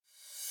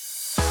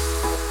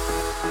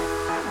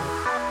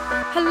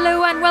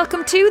Hello and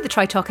welcome to the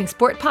Try Talking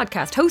Sport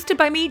podcast, hosted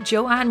by me,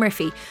 Joanne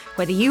Murphy.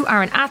 Whether you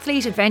are an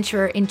athlete,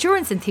 adventurer,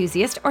 endurance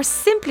enthusiast, or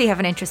simply have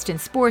an interest in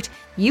sport,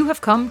 you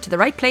have come to the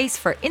right place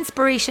for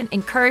inspiration,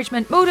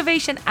 encouragement,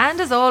 motivation, and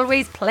as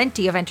always,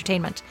 plenty of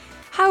entertainment.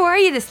 How are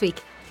you this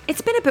week?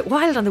 It's been a bit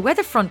wild on the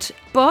weather front,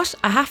 but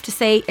I have to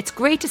say it's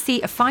great to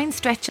see a fine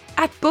stretch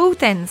at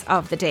both ends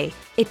of the day.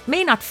 It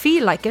may not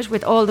feel like it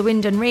with all the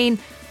wind and rain,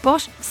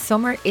 but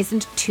summer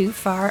isn't too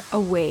far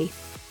away.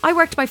 I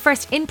worked my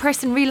first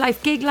in-person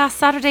real-life gig last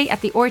Saturday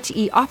at the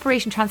RTE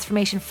Operation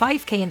Transformation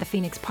 5K in the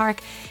Phoenix Park,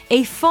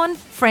 a fun,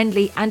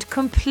 friendly and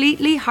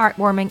completely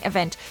heartwarming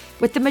event,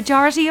 with the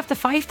majority of the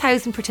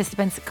 5,000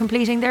 participants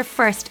completing their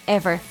first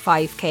ever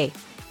 5K.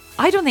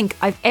 I don't think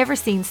I've ever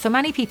seen so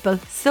many people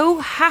so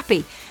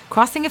happy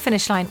crossing a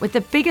finish line with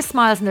the biggest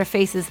smiles on their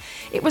faces.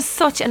 It was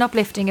such an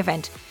uplifting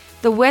event.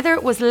 The weather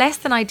was less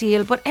than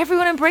ideal, but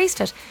everyone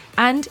embraced it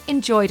and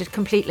enjoyed it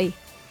completely.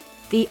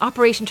 The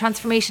Operation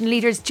Transformation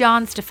leaders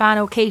John,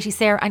 Stefano, Katie,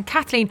 Sarah and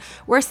Kathleen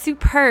were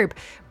superb,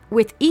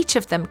 with each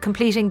of them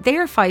completing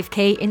their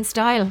 5K in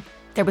style.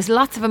 There was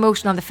lots of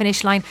emotion on the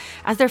finish line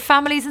as their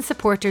families and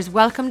supporters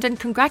welcomed and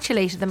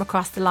congratulated them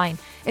across the line.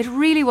 It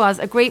really was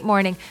a great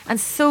morning and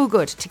so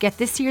good to get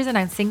this year's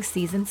announcing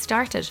season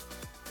started.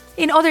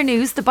 In other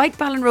news, the Bike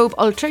Ballinrobe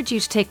Ultra, due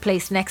to take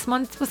place next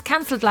month, was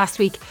cancelled last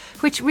week,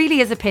 which really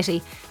is a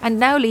pity and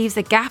now leaves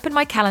a gap in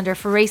my calendar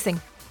for racing.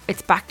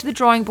 It's back to the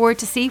drawing board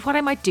to see what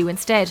I might do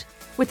instead.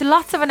 With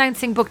lots of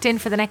announcing booked in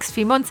for the next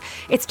few months,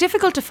 it's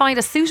difficult to find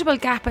a suitable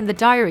gap in the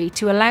diary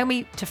to allow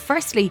me to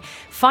firstly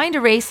find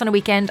a race on a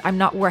weekend I'm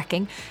not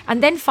working,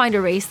 and then find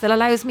a race that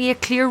allows me a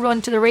clear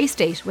run to the race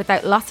date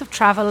without lots of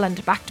travel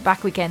and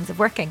back-to-back weekends of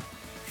working.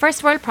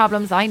 First world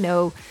problems, I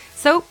know.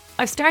 So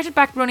I've started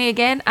back running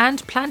again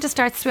and plan to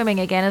start swimming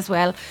again as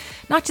well,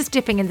 not just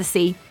dipping in the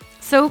sea.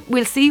 So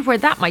we'll see where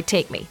that might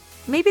take me.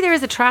 Maybe there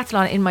is a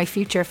triathlon in my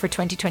future for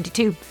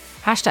 2022.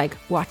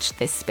 #watch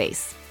this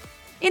space.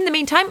 In the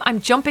meantime, I'm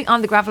jumping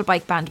on the gravel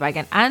bike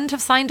bandwagon and have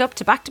signed up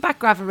to back-to-back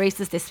gravel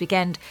races this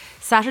weekend.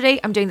 Saturday,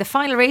 I'm doing the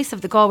final race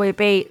of the Galway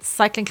Bay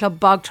Cycling Club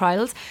Bog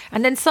Trials,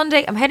 and then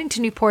Sunday, I'm heading to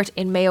Newport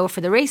in Mayo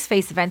for the Race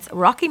Face event's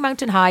Rocky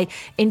Mountain High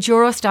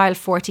Enduro Style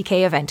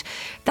 40k event.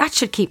 That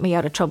should keep me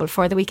out of trouble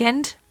for the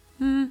weekend.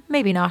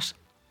 Maybe not.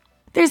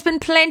 There's been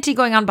plenty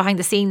going on behind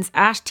the scenes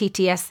at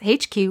TTS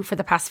HQ for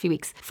the past few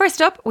weeks.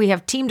 First up, we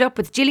have teamed up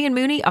with Gillian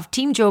Mooney of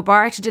Team Joe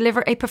Barr to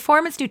deliver a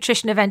performance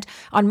nutrition event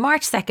on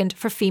March 2nd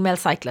for female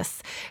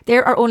cyclists.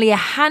 There are only a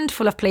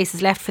handful of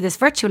places left for this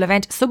virtual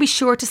event, so be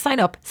sure to sign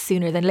up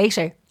sooner than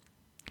later.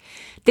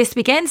 This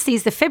weekend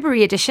sees the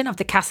February edition of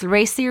the Castle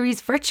Race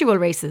Series virtual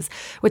races.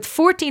 With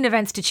 14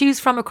 events to choose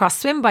from across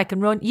swim, bike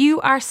and run,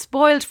 you are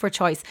spoiled for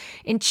choice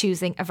in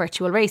choosing a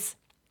virtual race.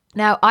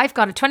 Now, I've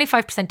got a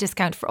 25%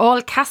 discount for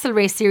all Castle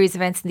Race Series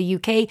events in the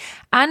UK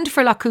and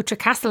for Lough Cutra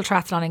Castle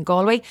Triathlon in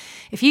Galway.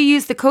 If you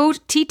use the code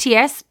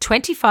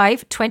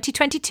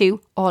TTS252022,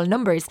 all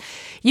numbers,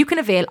 you can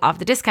avail of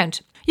the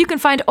discount. You can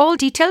find all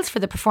details for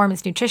the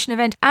Performance Nutrition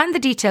event and the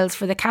details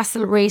for the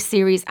Castle Race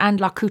Series and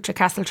Lough Cutra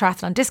Castle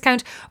Triathlon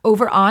discount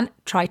over on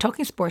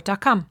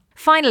trytalkingsport.com.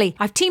 Finally,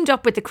 I've teamed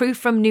up with the crew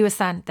from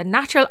Nuasan, the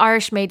natural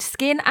Irish-made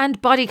skin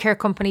and body care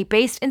company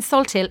based in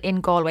Salthill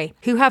in Galway,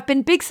 who have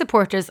been big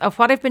supporters of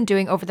what I've been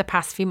doing over the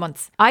past few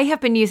months. I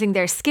have been using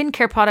their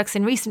skincare products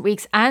in recent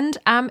weeks and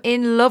am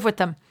in love with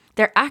them.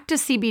 Their Active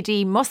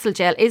CBD Muscle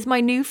Gel is my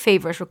new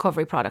favourite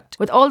recovery product.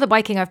 With all the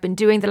biking I've been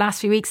doing the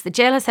last few weeks, the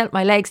gel has helped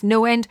my legs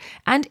no end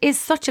and is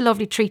such a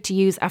lovely treat to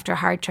use after a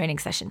hard training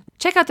session.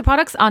 Check out the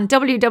products on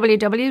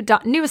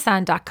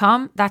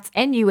www.nuasan.com, that's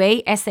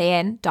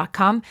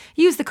nuasan.com.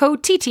 Use the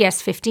code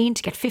TTS15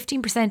 to get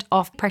 15%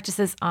 off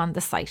purchases on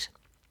the site.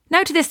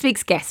 Now to this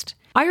week's guest.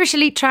 Irish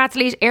elite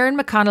triathlete Erin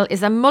McConnell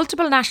is a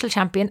multiple national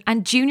champion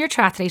and junior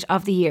triathlete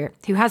of the year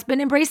who has been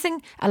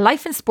embracing a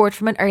life in sport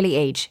from an early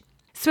age.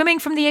 Swimming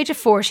from the age of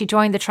 4, she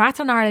joined the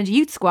Triathlon Ireland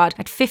youth squad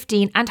at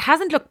 15 and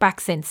hasn't looked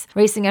back since.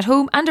 Racing at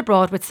home and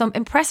abroad with some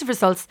impressive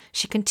results,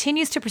 she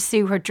continues to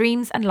pursue her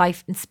dreams and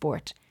life in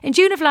sport. In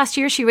June of last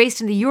year, she raced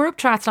in the Europe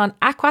Triathlon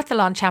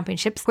Aquathlon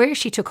Championships, where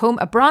she took home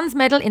a bronze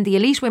medal in the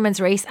elite women's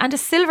race and a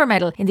silver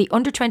medal in the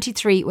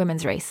under-23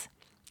 women's race.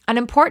 An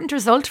important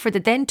result for the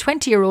then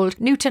 20-year-old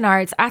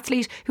Newtownards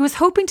athlete who is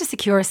hoping to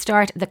secure a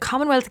start at the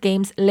Commonwealth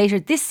Games later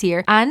this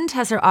year and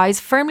has her eyes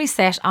firmly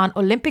set on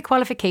Olympic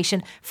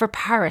qualification for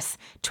Paris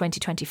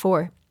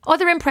 2024.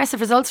 Other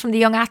impressive results from the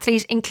young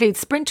athlete include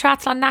Sprint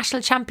Triathlon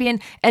National Champion,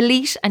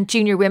 Elite and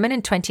Junior Women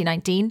in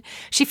 2019.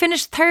 She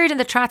finished third in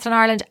the Triathlon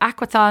Ireland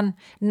Aquathon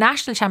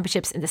National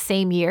Championships in the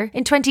same year.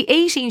 In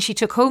 2018, she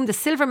took home the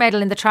silver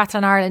medal in the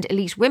Triathlon Ireland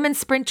Elite Women's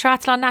Sprint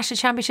Triathlon National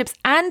Championships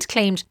and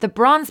claimed the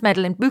bronze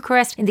medal in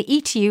Bucharest in the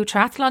ETU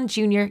Triathlon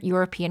Junior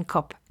European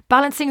Cup.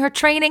 Balancing her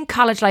training,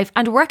 college life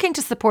and working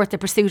to support the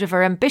pursuit of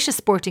her ambitious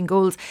sporting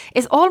goals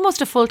is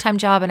almost a full-time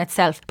job in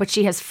itself, but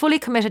she has fully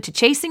committed to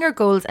chasing her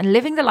goals and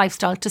living the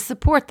lifestyle to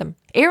support them.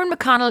 Erin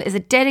McConnell is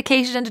a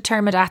dedicated and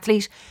determined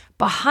athlete.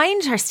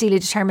 Behind her steely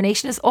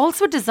determination is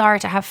also a desire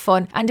to have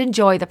fun and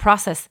enjoy the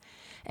process.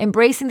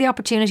 embracing the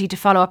opportunity to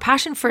follow a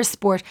passion for a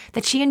sport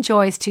that she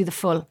enjoys to the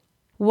full.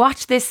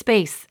 Watch this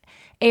space.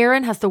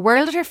 Erin has the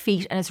world at her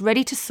feet and is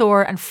ready to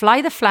soar and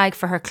fly the flag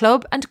for her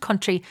club and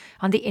country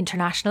on the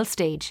international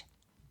stage.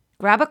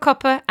 Grab a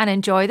cuppa and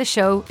enjoy the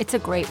show. It's a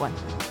great one.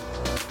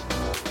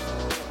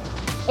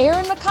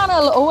 Erin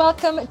McConnell,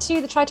 welcome to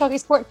the Try Talking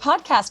Sport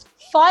podcast.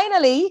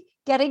 Finally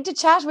getting to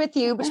chat with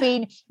you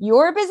between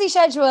your busy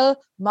schedule,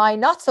 my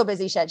not so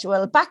busy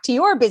schedule, back to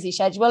your busy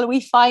schedule.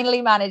 We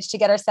finally managed to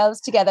get ourselves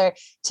together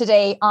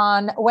today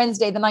on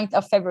Wednesday, the 9th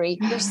of February.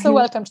 You're so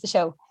welcome to the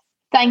show.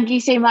 Thank you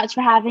so much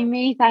for having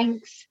me.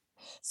 Thanks.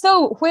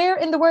 So where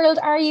in the world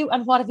are you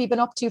and what have you been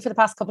up to for the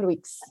past couple of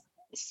weeks?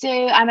 So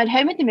I'm at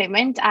home at the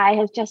moment. I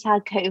have just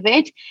had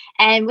COVID,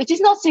 which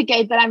is not so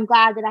good, but I'm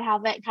glad that I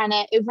have it kind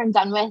of over and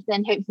done with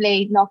and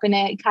hopefully not going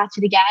to catch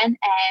it again.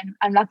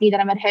 I'm lucky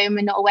that I'm at home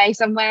and not away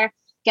somewhere,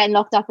 getting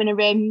locked up in a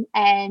room.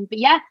 But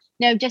yeah,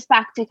 no, just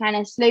back to kind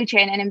of slow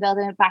training and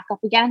building it back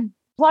up again.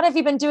 What have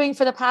you been doing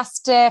for the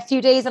past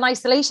few days in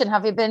isolation?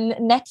 Have you been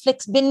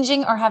Netflix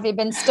binging or have you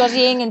been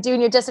studying and doing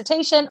your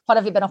dissertation? What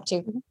have you been up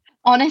to?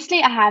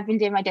 Honestly, I have been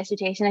doing my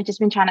dissertation. I've just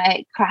been trying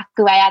to crack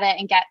away at it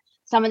and get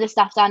some of the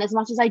stuff done. As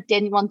much as I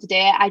didn't want to do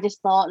it, I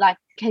just thought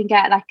can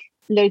get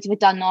loads of it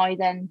done now,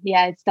 then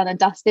yeah, it's done and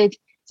dusted.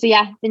 So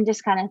yeah, been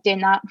just kind of doing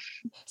that.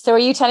 So are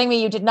you telling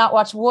me you did not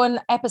watch one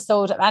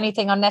episode of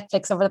anything on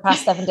Netflix over the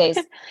past 7 days?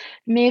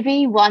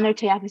 Maybe 1 or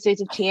 2 episodes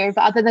of Cheer,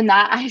 but other than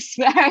that, I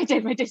swear I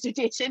did my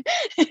dissertation.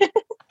 If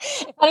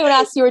anyone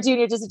asks you were doing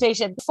your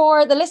dissertation,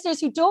 for the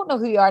listeners who don't know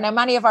who you are, now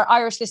many of our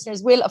Irish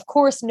listeners will of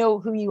course know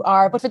who you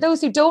are, but for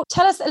those who don't,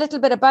 tell us a little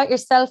bit about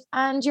yourself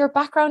and your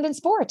background in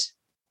sport.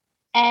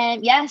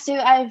 So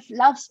I've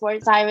loved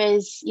sports. I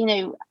was,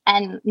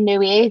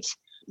 no age.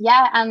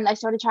 Yeah, and I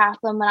started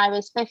triathlon when I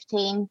was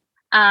 15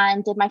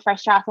 and did my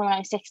first triathlon when I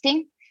was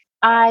 16.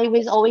 I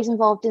was always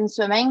involved in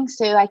swimming.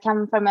 So I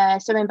come from a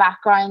swimming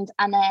background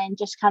and then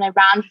just kind of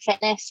ran for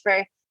fitness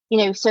for,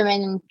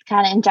 swimming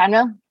kind of in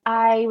general.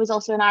 I was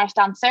also an Irish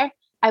dancer.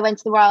 I went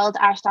to the World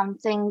Irish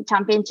Dancing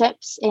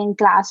Championships in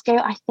Glasgow.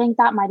 I think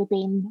that might have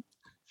been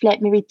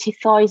maybe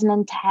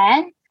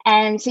 2010.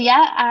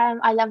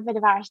 I love a bit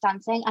of Irish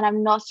dancing, and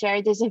I'm not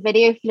sure, there's a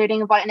video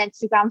floating about on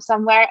Instagram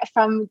somewhere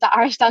from the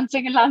Irish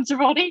dancing in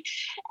Lanzarote.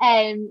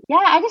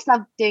 I just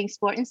love doing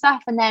sport and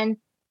stuff, and then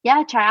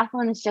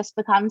triathlon has just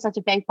become such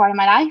a big part of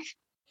my life.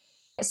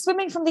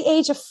 Swimming from the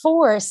age of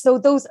 4, so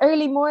those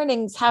early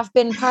mornings have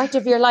been part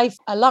of your life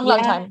a long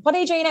time. What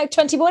age are you now?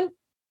 21?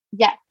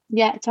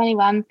 Yeah,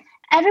 21.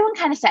 Everyone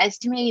kind of says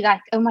to me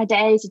oh my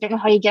days, I don't know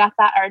how you get up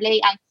that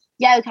early. And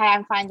yeah, okay,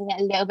 I'm finding it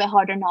a little bit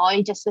harder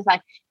now, just with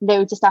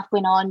loads of stuff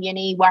going on,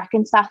 uni, work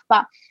and stuff.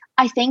 But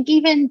I think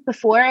even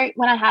before,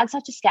 when I had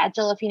such a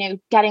schedule of,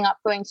 getting up,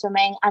 going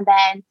swimming and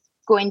then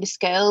going to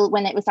school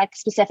when it was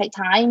specific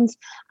times,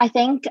 I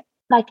think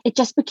it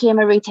just became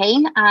a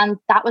routine, and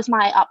that was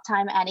my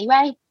uptime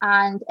anyway.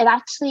 And it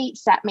actually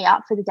set me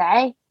up for the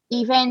day,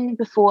 even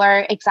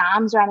before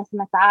exams or anything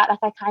like that.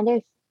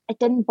 It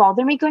didn't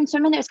bother me going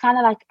swimming. It was kind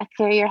of a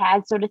clear your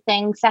head sort of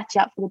thing, set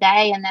you up for the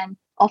day and then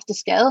off to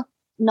school.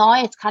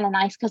 Now it's kind of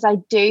nice because I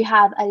do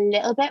have a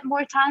little bit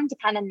more time to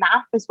kind of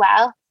nap as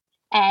well,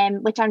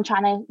 which I'm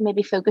trying to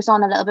maybe focus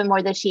on a little bit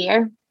more this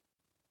year,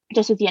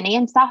 just with uni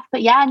and stuff.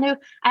 But yeah, no,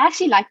 I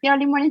actually like the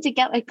early morning to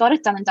got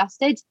it done and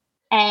dusted.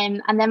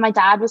 And then my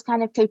dad was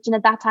kind of coaching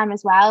at that time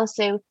as well,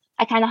 so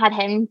I kind of had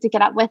him to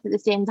get up with at the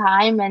same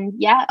time, and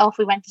yeah, off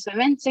we went to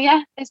swimming. So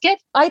yeah, it's good.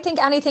 I think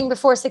anything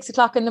before 6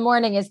 o'clock in the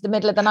morning is the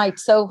middle of the night.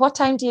 So what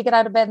time do you get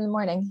out of bed in the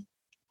morning?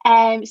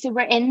 So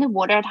we're in the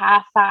water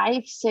at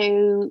 5:30,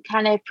 so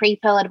kind of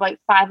pre-pill at about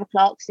 5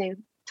 o'clock, so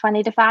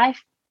 20 to 5.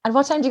 And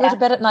what time do you go to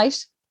bed at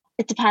night?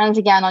 It depends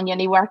again on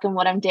uni work and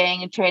what I'm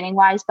doing and training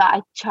wise, but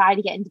I try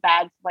to get into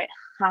bed for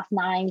about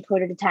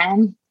 9:30,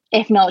 9:45.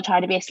 If not, try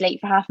to be asleep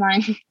for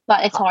 9:30,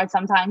 but it's hard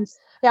sometimes.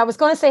 Yeah, I was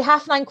going to say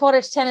 9:30,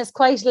 9:45 is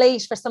quite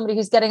late for somebody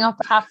who's getting up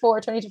at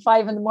 4:30, 20 to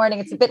 5 in the morning.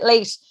 It's a bit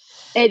late.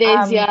 It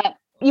is, yeah.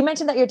 You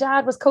mentioned that your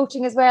dad was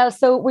coaching as well.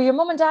 So were your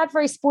mum and dad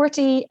very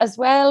sporty as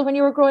well when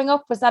you were growing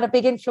up? Was that a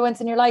big influence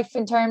in your life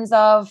in terms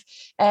of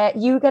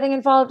you getting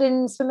involved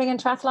in swimming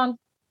and triathlon?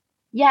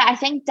 Yeah, I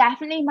think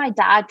definitely my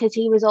dad, because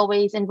he was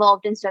always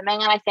involved in swimming.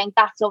 And I think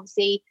that's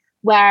obviously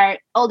where,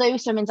 although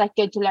swimming's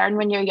good to learn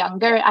when you're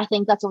younger, I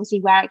think that's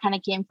obviously where it kind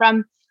of came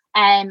from.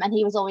 And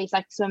he was always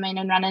swimming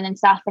and running and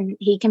stuff. And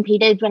he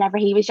competed whenever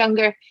he was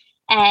younger.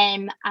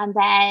 And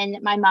then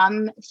my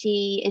mum,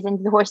 she is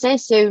into the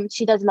horses, so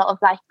she does a lot of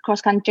cross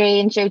country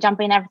and show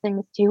jumping and everything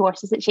with 2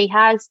 horses that she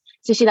has,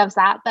 so she loves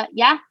that. But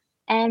yeah,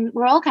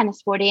 we're all kind of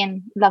sporty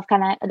and love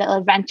kind of little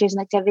adventures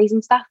and activities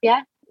and stuff.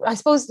 Yeah, I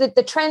suppose that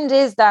the trend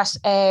is that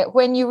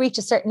when you reach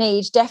a certain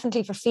age,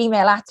 definitely for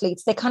female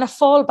athletes, they kind of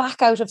fall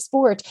back out of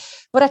sport.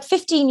 But at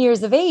 15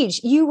 years of age,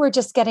 you were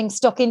just getting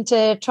stuck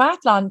into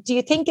triathlon. Do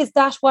you think is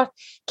that what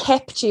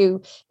kept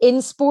you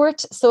in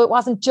sport? So it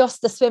wasn't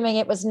just the swimming,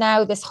 it was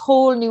now this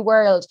whole new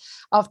world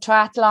of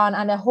triathlon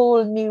and a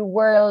whole new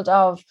world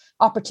of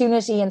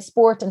opportunity and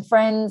sport and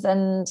friends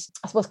and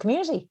I suppose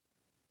community.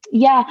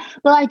 Yeah,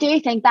 well, I do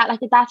think that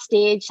like at that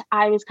stage,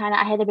 I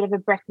hit a bit of a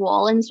brick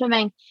wall in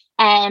swimming,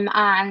 and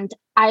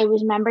I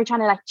was remember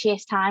trying to like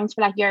chase times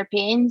for like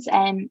Europeans,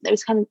 and it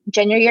was kind of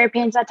junior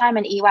Europeans at that time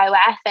and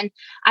EYF, and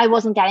I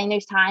wasn't getting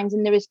those times,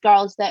 and there was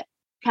girls that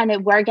kind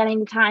of were getting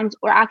the times,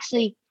 or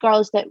actually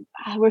girls that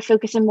were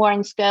focusing more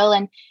in school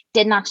and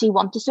didn't actually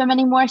want to swim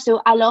anymore.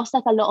 So I lost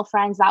like a lot of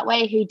friends that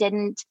way who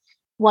didn't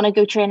want to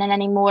go training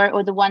anymore,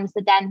 or the ones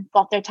that then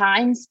got their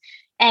times.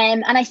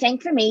 And I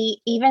think for me,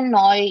 even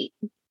now,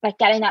 like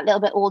getting that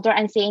little bit older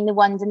and seeing the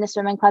ones in the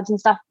swimming clubs and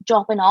stuff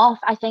dropping off,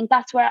 I think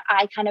that's where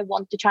I kind of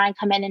want to try and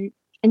come in and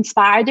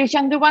inspire those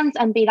younger ones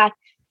and be like,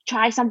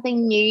 try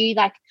something new,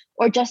 like,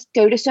 or just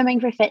go to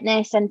swimming for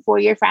fitness and for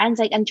your friends,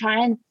 like, and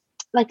try and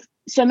like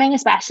swimming,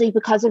 especially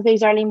because of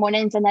those early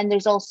mornings. And then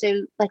there's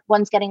also like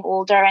ones getting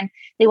older and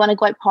they want to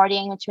go out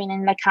partying, which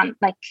meaning they can't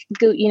like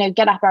go,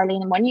 get up early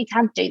in the morning. You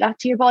can't do that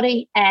to your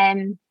body.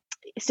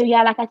 So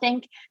yeah, like I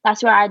think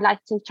that's where I'd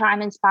like to try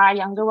and inspire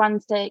younger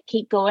ones to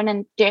keep going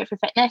and do it for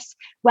fitness,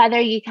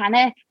 whether you kind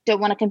of don't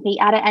want to compete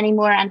at it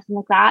anymore or anything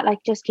like that. Like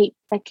just keep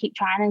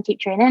trying and keep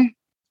training.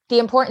 The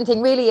important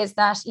thing really is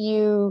that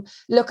you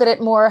look at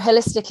it more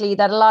holistically,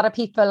 that a lot of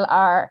people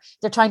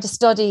they're trying to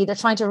study, they're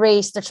trying to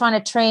race, they're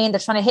trying to train, they're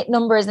trying to hit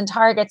numbers and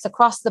targets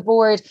across the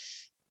board,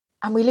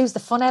 and we lose the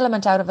fun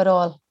element out of it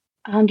all.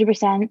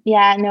 100%.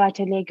 Yeah, no, I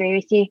totally agree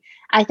with you.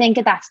 I think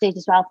at that stage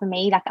as well, for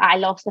me, like I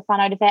lost the fun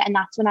out of it, and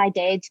that's when I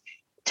did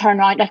turn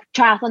around. Like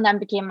triathlon then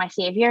became my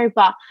savior,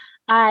 but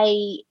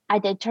I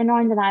did turn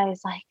around and I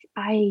was like,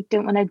 I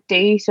don't want to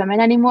do swimming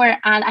anymore,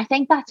 and I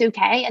think that's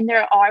okay. And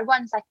there are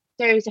ones like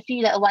there's a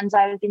few little ones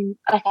I've been,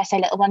 like I say,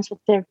 little ones with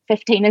they're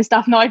 15 and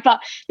stuff now,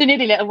 but they're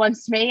nearly little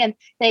ones to me. And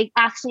they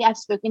actually, I've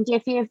spoken to a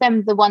few of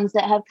them, the ones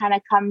that have kind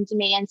of come to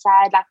me and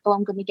said like, oh,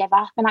 I'm going to give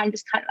up. And I'm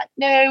just kind of like,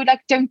 no,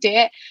 like don't do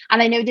it.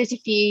 And I know there's a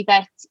few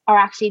that are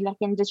actually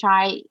looking to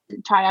try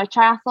out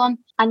triathlon.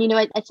 And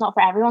it's not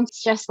for everyone.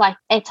 It's just like,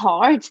 it's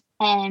hard.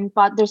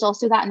 But there's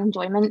also that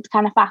enjoyment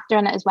kind of factor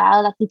in it as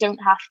well. Like you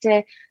don't have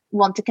to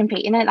want to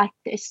compete in it. Like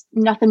there's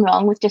nothing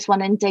wrong with just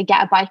wanting to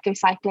get a bike or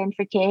cycling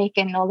for cake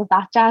and all of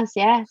that jazz.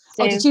 Yeah.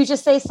 So, did you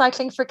just say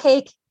cycling for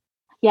cake?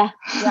 Yeah.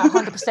 Yeah,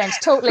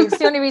 100%. Totally. It's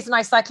the only reason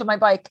I cycle my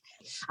bike.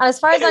 And as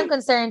far as I'm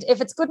concerned,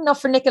 if it's good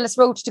enough for Nicholas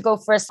Roach to go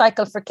for a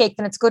cycle for cake,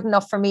 then it's good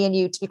enough for me and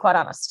you, to be quite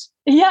honest.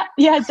 Yeah,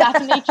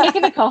 definitely. Cake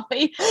and a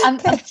coffee.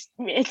 And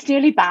it's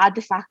really bad,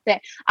 the fact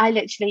that I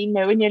literally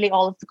know nearly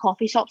all of the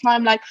coffee shops now.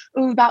 I'm like,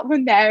 oh, that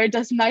one there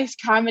does nice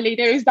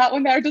carmelitos. That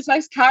one there does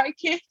nice carrot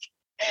cake.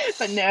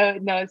 But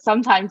no,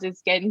 sometimes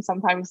it's good and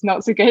sometimes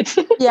not so good.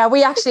 Yeah,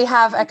 we actually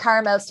have a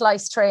caramel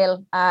slice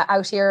trail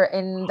out here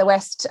in the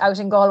west, out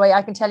in Galway.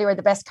 I can tell you where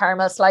the best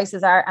caramel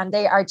slices are, and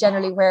they are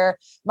generally where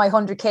my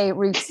 100k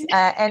routes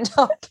end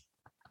up.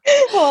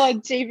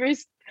 Oh,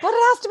 jeepers. But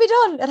it has to be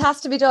done. It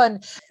has to be done.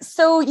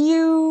 So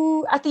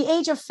you, at the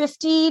age of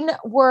 15,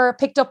 were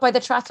picked up by the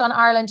Triathlon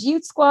Ireland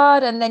youth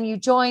squad, and then you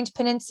joined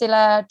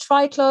Peninsula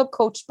Tri Club,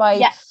 coached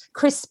by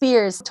Chris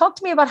Spears. Talk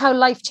to me about how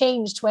life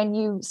changed when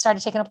you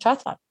started taking up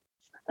triathlon.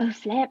 Oh,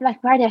 flip,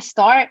 like where do I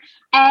start?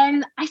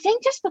 I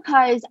think just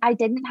because I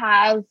didn't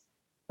have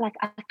like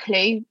a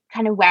clue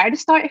kind of where to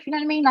start, if you know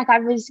what I mean. Like I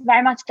was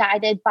very much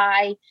guided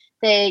by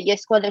the youth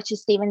squad, which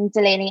is Stephen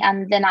Delaney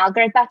and Lynn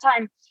Alger at that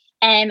time.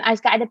 I was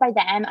guided by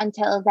them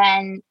until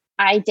then.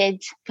 I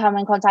did come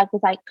in contact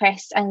with like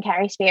Chris and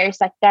Kerry Spears.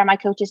 Like they're my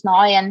coaches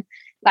now, and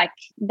like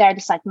they're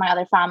just like my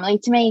other family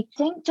to me. I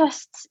think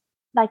just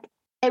like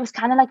it was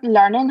kind of like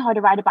learning how to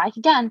ride a bike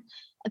again,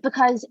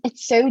 because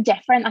it's so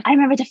different. Like, I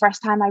remember the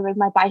first time I rode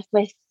my bike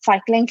with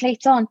cycling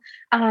cleats on,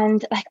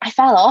 and like I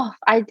fell off.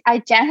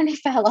 I generally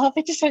fell off.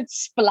 It just went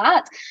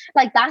splat.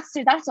 Like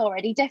that's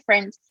already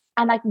different.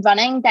 And like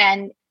running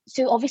then.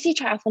 So obviously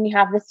triathlon, you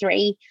have the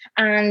three,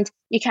 and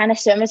you kind of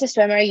swim as a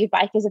swimmer, you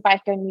bike as a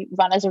biker, and you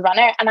run as a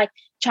runner. And like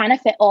trying to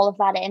fit all of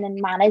that in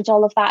and manage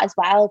all of that as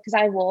well, because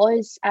I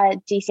was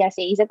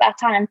GCSEs at that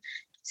time.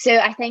 So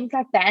I think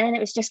like then it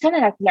was just kind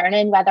of like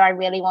learning whether I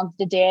really wanted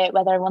to do it,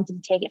 whether I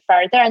wanted to take it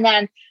further. And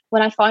then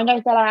when I found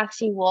out that I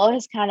actually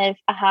was kind of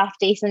a half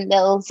decent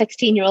little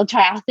 16-year-old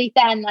triathlete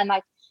then, and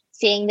like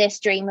seeing this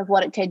dream of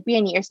what it could be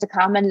in years to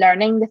come, and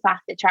learning the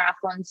fact that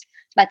triathlon's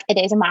like it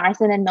is a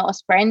marathon and not a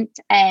sprint.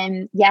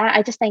 And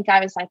I just think I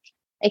was like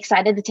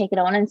excited to take it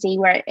on and see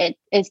where it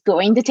is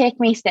going to take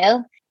me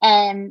still.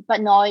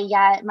 But now,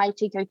 my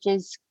two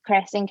coaches,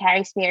 Chris and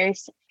Kerry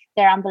Spears,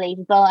 they're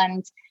unbelievable,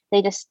 and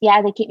they just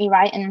they keep me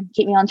right and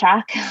keep me on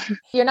track.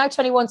 You're now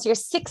 21, so you're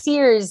 6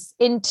 years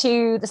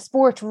into the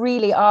sport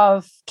really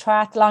of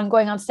triathlon,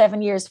 going on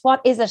 7 years.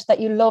 What is it that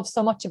you love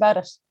so much about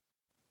it?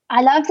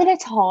 I love that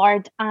it's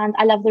hard, and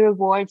I love the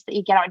rewards that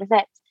you get out of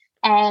it.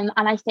 And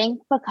I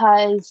think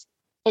because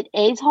it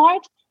is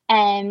hard,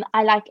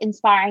 I like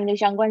inspiring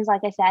those young ones,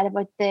 like I said,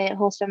 about the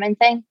whole swimming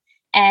thing.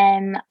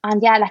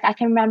 Like I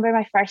can remember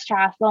my first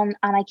triathlon,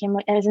 and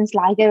it was in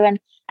Sligo, and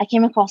I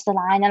came across the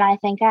line, and I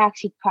think I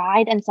actually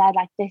cried and said,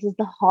 like, this is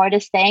the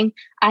hardest thing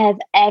I have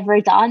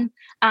ever done.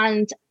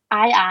 And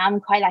I am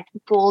quite like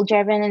goal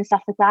driven and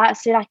stuff like that.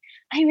 So like,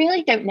 I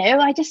really don't know.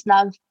 I just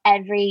love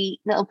every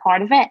little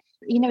part of it.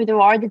 There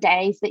are the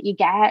days that you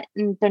get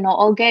and they're not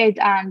all good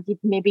and you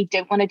maybe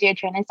don't want to do a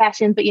training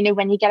session, but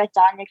when you get it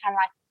done, you're kind of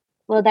like,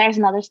 well, there's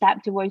another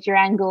step towards your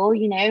end goal.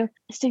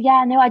 So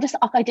yeah, no,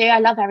 I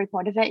love every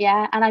part of it.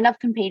 Yeah. And I love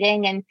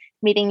competing and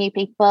meeting new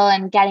people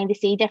and getting to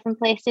see different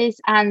places.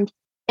 And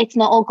it's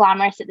not all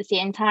glamorous at the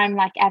same time.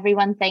 Like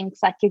everyone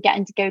thinks like you're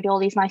getting to go to all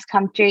these nice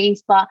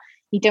countries, but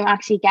you don't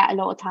actually get a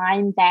lot of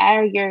time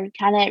there. You're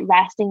kind of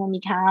resting when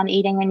you can,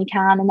 eating when you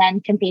can, and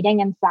then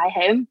competing and fly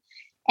home.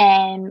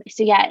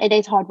 So yeah, it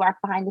is hard work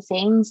behind the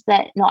scenes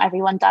that not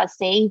everyone does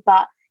see,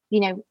 but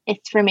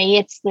it's for me,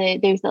 it's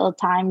those little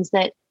times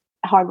that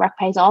hard work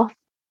pays off.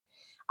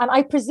 And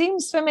I presume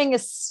swimming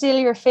is still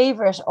your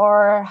favorite,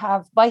 or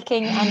have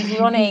biking and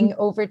running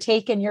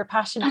overtaken your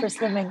passion for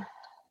swimming?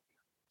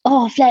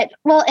 Oh, flip.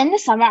 Well, in the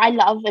summer, I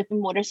love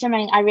open water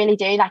swimming. I really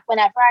do. Like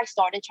whenever I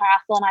started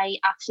triathlon, I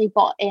actually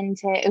got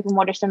into open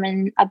water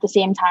swimming at the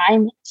same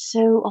time.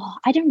 So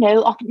I don't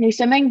know. No,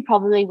 swimming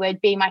probably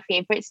would be my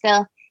favorite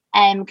still.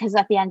 Because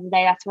at the end of the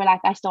day, that's where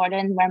I started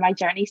and where my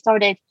journey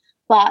started.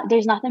 But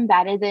there's nothing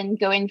better than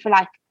going for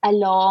a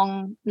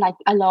long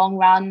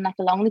run,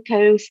 along the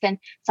coast. And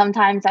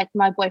sometimes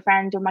my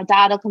boyfriend or my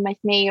dad will come with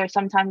me, or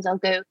sometimes they'll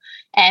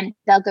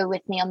go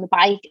with me on the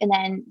bike. And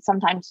then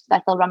sometimes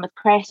they'll run with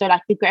Chris or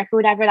the grip or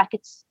whatever.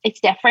 It's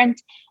different.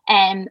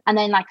 And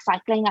then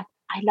cycling,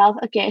 I love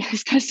a good,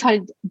 it's gonna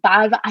sound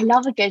bad, but I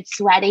love a good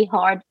sweaty,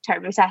 hard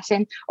turbo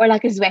session or a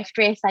Zwift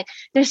race.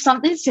 There's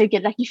something so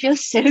good. You feel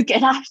so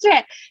good after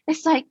it.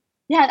 It's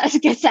yeah, that's a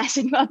good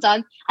session. Well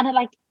done.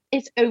 And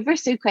it's over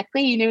so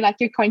quickly,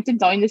 you're counting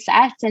down the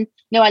sets. And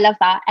no, I love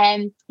that.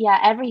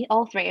 Yeah,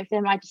 all three of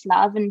them I just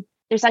love. And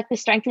there's the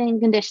strengthening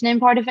and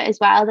conditioning part of it as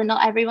well that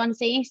not everyone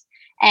sees,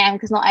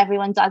 because not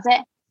everyone does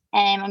it.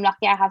 I'm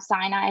lucky I have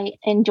Sinai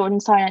in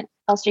Jordanstown at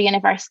Ulster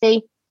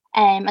University,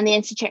 and the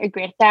institute are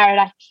great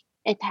there.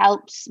 It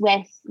helps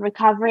with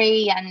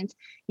recovery and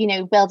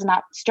building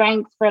up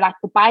strength for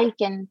the bike,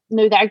 and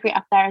they're great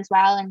up there as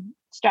well. And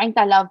strength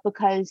I love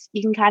because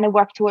you can kind of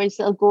work towards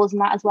little goals in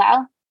that as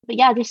well. But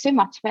yeah, there's so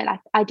much of it.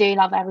 I do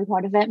love every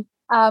part of it.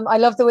 I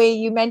love the way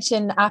you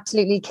mention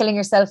absolutely killing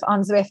yourself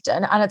on Zwift,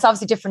 and it's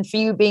obviously different for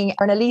you being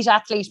an elite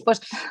athlete,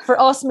 but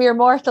for us mere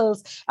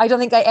mortals, I don't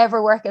think I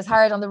ever work as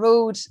hard on the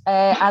road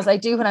as I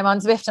do when I'm on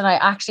Zwift. And I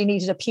actually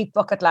needed a puke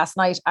bucket last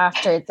night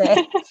after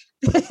the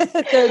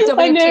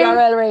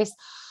WTRL race.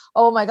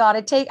 Oh my God,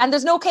 and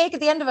there's no cake at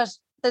the end of it.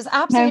 There's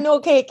absolutely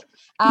no cake.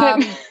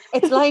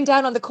 It's lying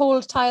down on the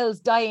cold tiles,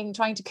 dying,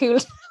 trying to cool.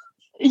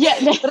 Yeah,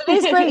 but it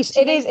is great.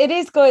 It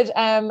is good.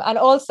 And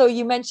also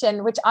you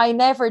mentioned, which I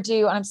never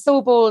do, and I'm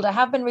so bold, I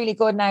have been really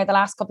good now the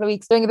last couple of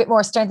weeks doing a bit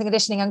more strength and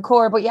conditioning and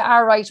core, but you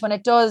are right, when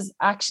it does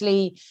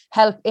actually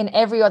help in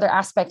every other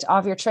aspect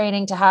of your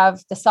training to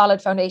have the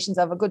solid foundations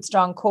of a good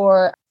strong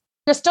core.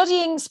 You're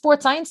studying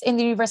sports science in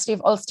the University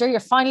of Ulster, your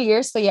final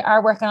year, so you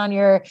are working on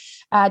your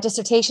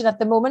dissertation at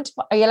the moment.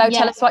 Are you allowed to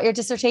tell us what your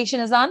dissertation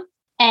is on?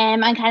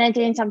 I'm kind of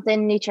doing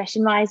something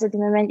nutrition wise at the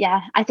moment.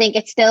 Yeah, I think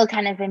it's still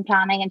kind of in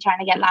planning and trying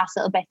to get last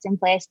little bits in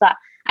place, but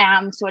I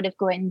am sort of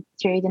going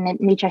through the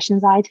nutrition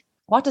side.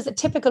 What does a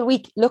typical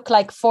week look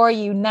like for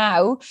you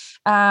now?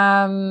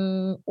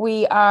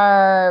 We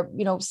are,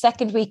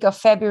 second week of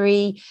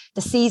February.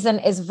 The season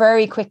is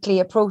very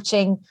quickly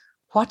approaching.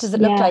 What does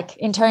it look like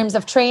in terms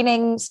of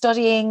training,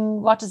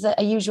 studying? What does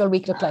a usual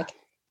week look like?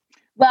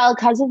 Well,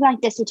 because of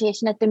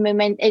dissertation at the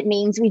moment, it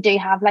means we do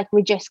have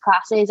reduced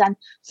classes, and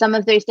some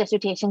of those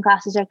dissertation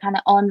classes are kind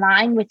of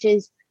online, which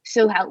is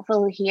so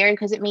helpful here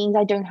because it means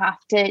I don't have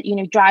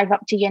to, drive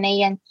up to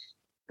uni and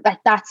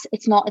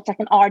it's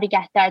an hour to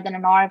get there, then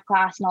an hour of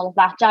class and all of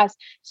that jazz.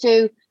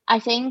 So I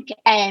think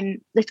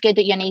it's good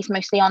that uni is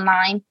mostly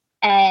online.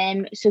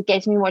 So it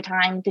gives me more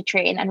time to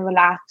train and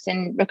relax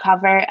and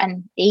recover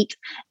and eat.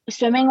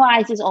 Swimming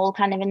wise is all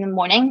kind of in the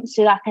morning,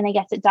 so that kind of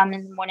gets it done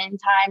in the morning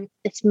time.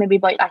 It's maybe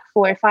about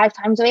 4 or 5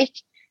 times a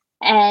week,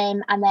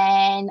 and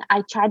then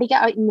I try to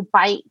get out on the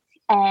bike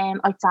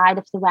outside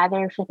if the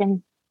weather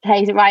flipping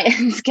plays it right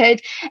and it's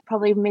good,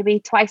 probably maybe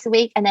twice a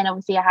week. And then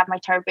obviously I have my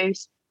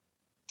turbos,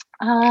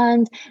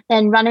 and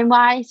then running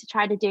wise I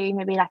try to do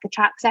maybe a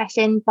track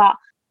session,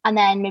 and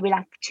then maybe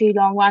 2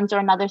 long ones or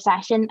another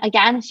session.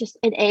 Again,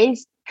 it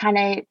is kind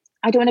of,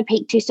 I don't want to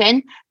peak too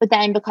soon, but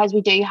then because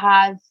we do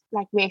have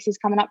races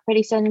coming up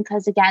pretty soon,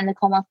 because again, the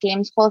Commonwealth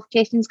Games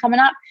qualifications coming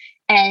up,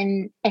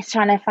 and it's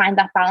trying to find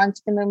that balance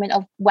at the moment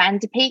of when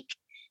to peak.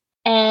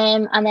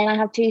 And then I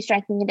have 2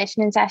 strength and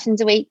conditioning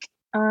sessions a week.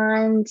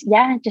 And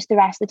yeah, just the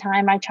rest of the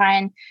time I try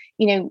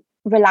and,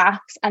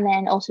 relax and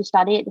then also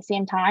study at the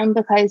same time,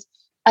 because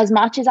as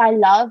much as I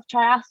love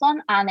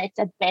triathlon and it's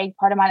a big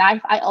part of my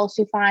life, I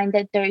also find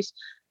that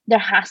there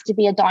has to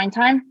be a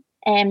downtime,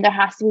 and there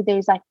has to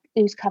be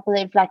those couple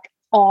of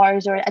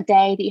hours or a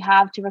day that you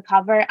have to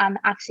recover and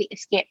actually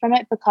escape from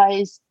it,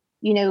 because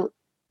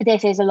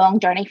this is a long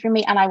journey for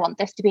me and I want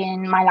this to be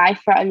in my life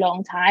for a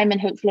long time,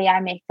 and hopefully I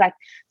make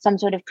some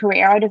sort of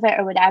career out of it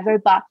or whatever,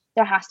 but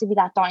there has to be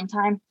that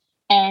downtime.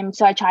 And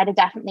so I try to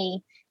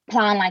definitely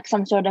plan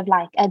some sort of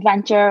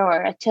adventure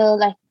or a chill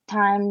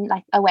time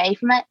away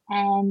from it.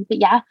 But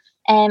yeah,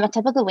 A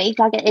typical week,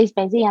 like it is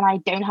busy and I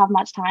don't have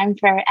much time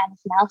for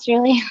anything else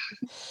really.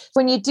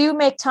 When you do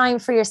make time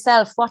for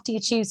yourself, what do you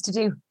choose to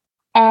do?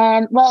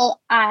 Well,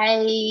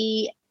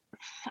 I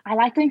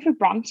like going for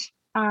brunch,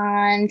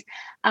 and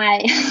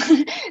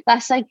I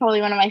that's like probably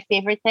one of my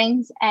favorite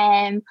things.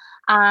 And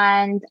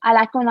I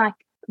like going like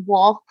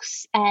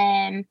walks.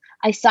 I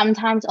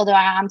sometimes, although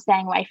I am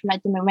staying away from it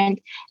at the moment,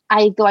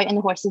 I go out on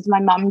the horses with my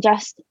mum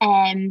just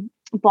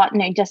but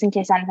no, just in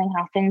case anything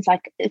happens.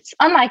 Like it's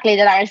unlikely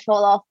that I would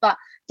fall off, but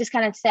just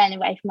kind of staying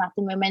away from it at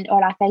the moment.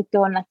 Or like I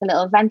go on like a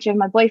little adventure with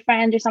my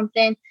boyfriend or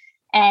something.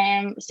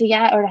 So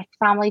yeah, or like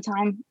family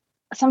time.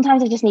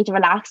 Sometimes I just need to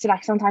relax. So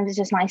like sometimes it's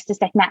just nice to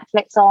stick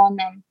Netflix on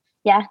and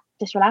yeah,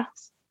 just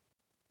relax.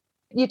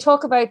 You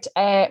talk about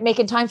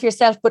making time for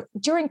yourself, but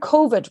during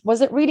COVID,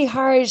 was it really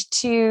hard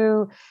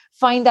to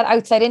find that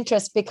outside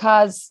interest?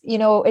 Because, you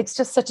know, it's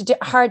just such a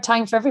hard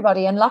time for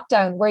everybody in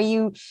lockdown. Were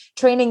you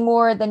training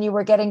more than you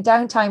were getting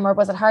downtime, or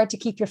was it hard to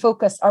keep your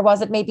focus, or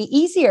was it maybe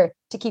easier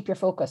to keep your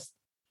focus?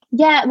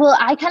 Yeah, well,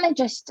 I kind of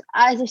just,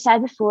 as I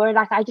said before,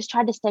 like I just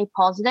tried to stay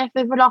positive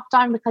over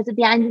lockdown because at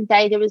the end of the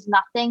day, there was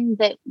nothing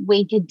that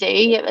we could do.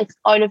 It was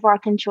out of our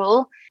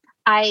control.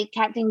 I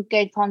kept in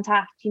good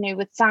contact, you know,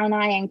 with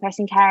Sinai and Chris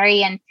and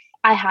Carrie, and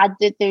I had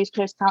those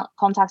close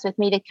contacts with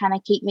me to kind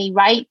of keep me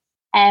right.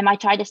 I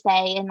tried to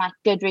stay in like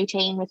good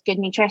routine with good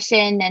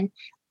nutrition, and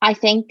I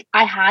think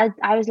I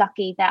was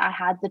lucky that I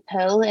had the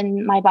pool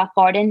in my back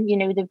garden, you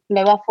know, the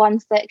blow up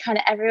ones that kind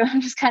of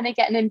everyone was kind of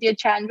getting into a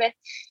trend with.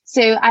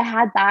 So I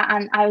had that,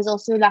 and I was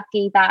also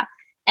lucky that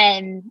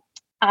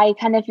I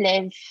kind of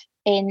live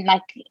in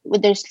like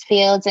with those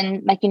fields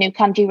and like, you know,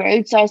 country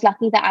roads. So I was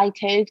lucky that I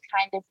could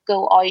kind of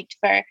go out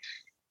for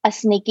a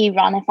sneaky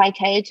run if I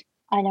could.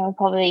 I know I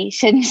probably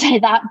shouldn't say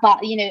that,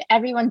 but you know,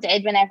 everyone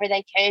did whenever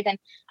they could. And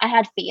I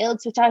had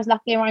fields, which I was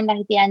lucky around. Like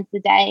at the end of the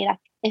day, like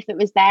if it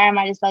was there, I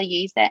might as well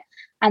use it.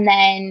 And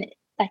then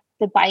like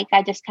the bike,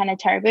 I just kind of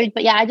turboed.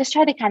 But yeah, I just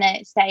try to kind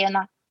of stay on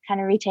that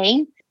kind of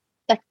routine.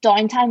 Like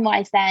downtime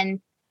wise,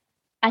 then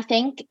I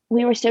think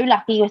we were so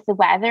lucky with the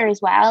weather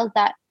as well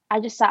that I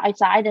just sat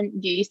outside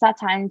and used that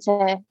time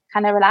to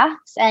kind of relax.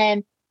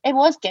 And it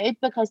was good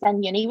because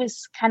then uni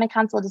was kind of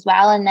cancelled as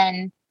well. And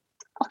then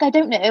look, I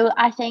don't know.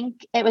 I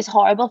think it was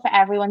horrible for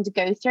everyone to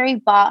go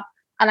through,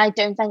 and I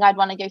don't think I'd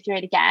want to go through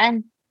it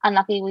again. And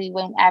luckily we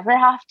won't ever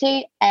have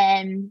to.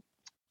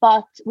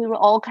 But we were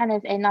all kind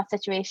of in that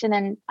situation,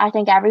 and I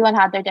think everyone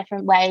had their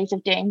different ways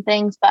of doing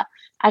things. But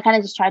I kind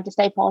of just tried to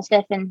stay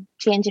positive and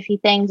change a few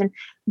things and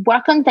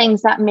work on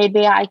things that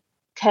maybe I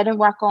couldn't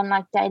work on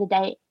like day to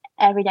day,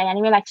 every day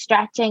anyway, like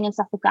stretching and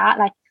stuff like that.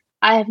 Like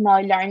I have now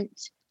learned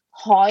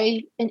how,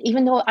 and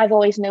even though I've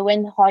always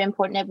known how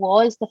important it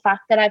was, the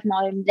fact that I've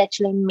now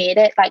literally made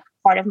it like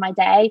part of my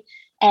day,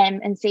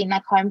 and seeing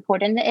like how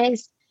important it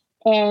is.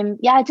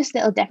 Yeah, just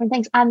little different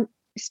things. And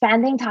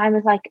spending time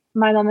with like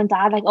my mum and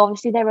dad, like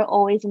obviously they were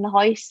always in the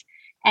house.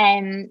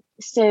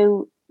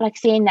 So like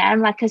seeing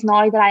them, like because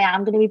now that I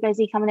am going to be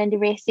busy coming into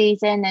race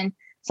season and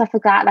stuff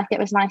like that, like it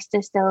was nice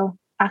to still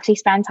actually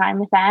spend time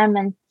with them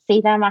and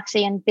see them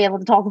actually and be able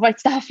to talk about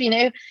stuff, you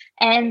know.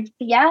 And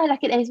yeah,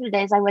 like it is what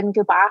it is. I wouldn't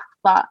go back,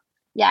 but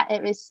yeah,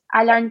 it was.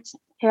 I learned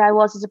who I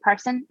was as a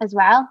person as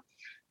well,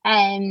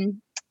 and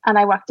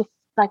I worked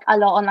like a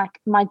lot on like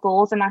my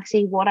goals and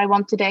actually what I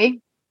want to do,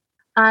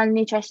 and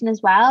nutrition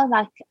as well.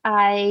 Like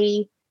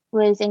I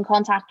was in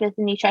contact with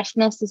a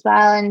nutritionist as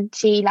well, and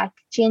she like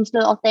changed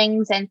little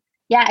things, and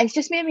yeah, it's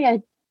just made me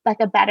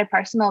a better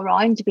person all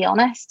round, to be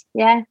honest.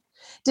 Yeah.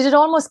 Did it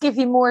almost give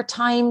you more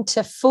time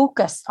to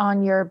focus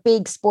on your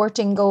big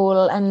sporting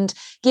goal and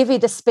give you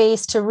the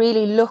space to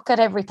really look at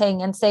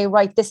everything and say,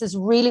 right, this is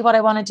really what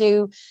I want to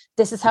do.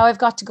 This is how I've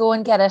got to go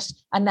and get it.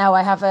 And now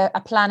I have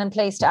a plan in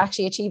place to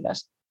actually achieve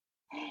it.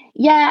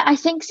 Yeah, I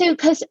think so.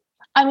 Because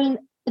I mean,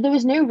 there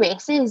was no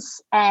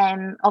races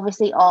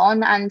obviously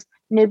on, and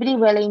nobody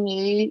really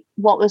knew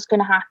what was going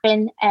to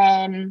happen.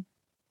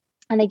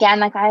 And again,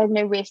 like I had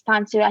no race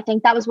plan. So I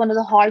think that was one of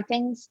the hard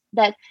things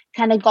that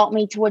kind of got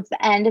me towards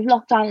the end of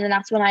lockdown. And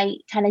that's when I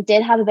kind of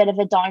did have a bit of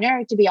a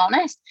downer, to be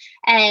honest.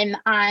 And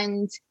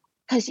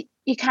because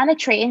you kind of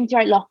train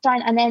throughout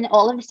lockdown, and then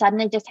all of a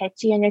sudden it just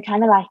hits you and you're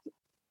kind of like,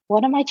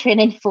 what am I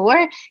training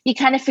for? You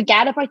kind of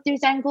forget about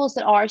those end goals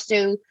that are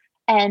so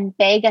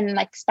big and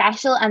like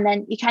special, and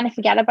then you kind of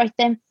forget about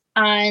them,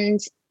 and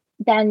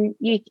then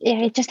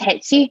it just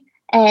hits you.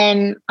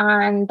 And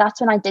that's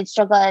when I did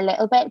struggle a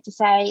little bit to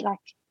say like,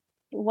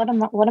 what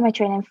am I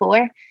training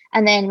for?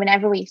 And then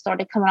whenever we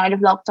started coming out of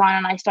lockdown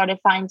and I started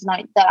finding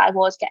out that I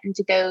was getting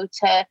to go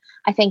to,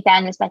 I think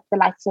then it's like the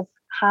likes of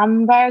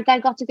Hamburg I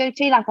got to go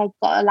to, like I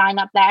got a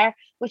lineup there,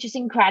 which is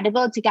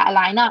incredible to get a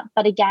lineup.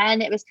 But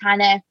again, it was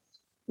kind of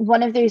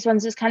one of those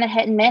ones was kind of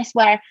hit and miss,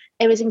 where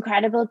it was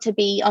incredible to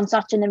be on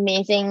such an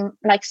amazing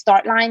like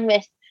start line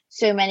with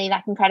so many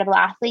like incredible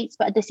athletes,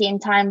 but at the same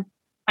time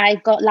I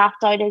got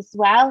laughed out as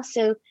well.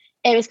 So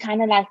it was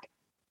kind of like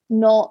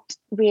not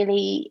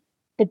really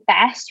the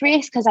best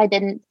race because I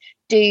didn't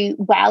do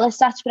well as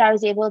such, but I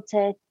was able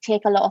to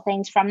take a lot of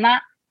things from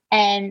that.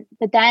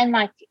 But then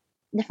like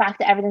the fact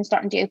that everything's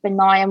starting to open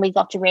now and we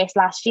got to race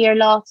last year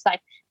lots,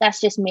 like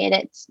that's just made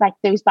it like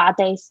those bad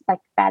days like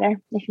better,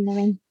 if you know what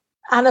I mean.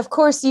 And of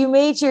course you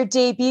made your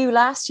debut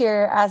last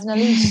year as an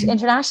elite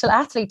international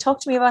athlete. Talk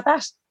to me about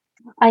that.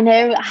 I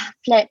know,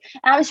 flip.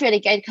 That was really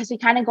good because we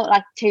kind of got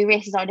like 2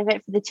 races out of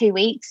it for the 2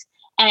 weeks.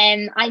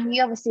 And I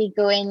knew obviously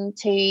going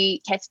to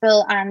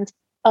Kitzbühel and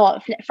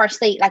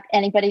firstly, like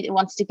anybody that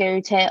wants to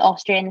go to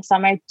Austria in the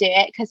summer, do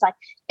it, because like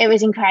it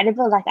was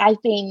incredible. Like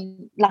I've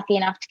been lucky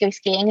enough to go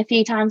skiing a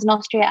few times in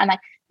Austria, and like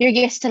you're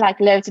used to like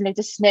loads and loads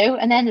of snow,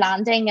 and then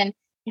landing and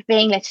it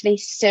being literally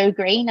so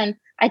green. And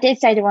I did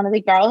say to one of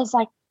the girls,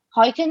 like,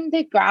 how can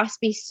the grass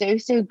be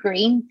so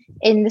green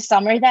in the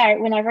summer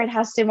there whenever it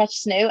has so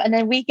much snow, and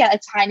then we get a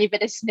tiny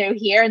bit of snow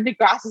here and the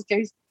grass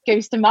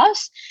goes to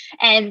mush.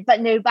 But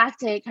no, back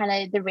to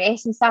kind of the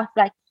race and stuff,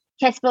 like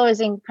Kitzbühel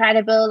was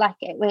incredible. Like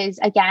it was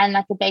again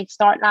like a big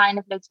start line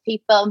of loads of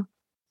people,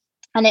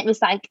 and it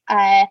was like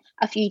a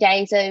few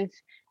days of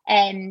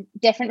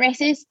different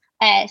races,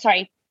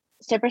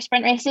 super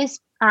sprint races,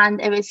 and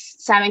it was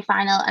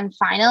semi-final and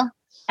final,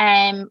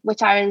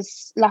 which I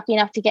was lucky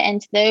enough to get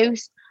into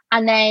those.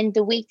 And then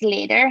the week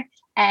later,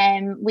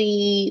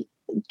 we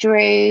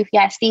drove,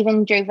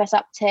 Stephen drove us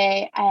up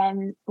to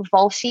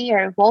Walshy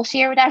or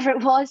whatever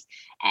it was,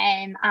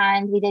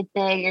 and we did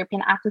the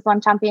European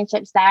Aquathlon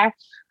Championships there.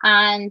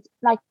 And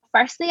like,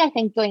 firstly, I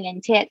think going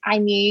into it, I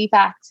knew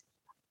that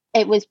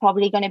it was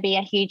probably going to be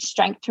a huge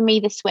strength for me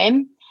to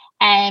swim.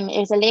 It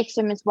was a lake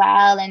swim as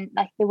well, and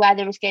like the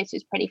weather was good, so it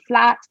was pretty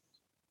flat.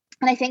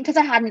 And I think because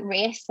I hadn't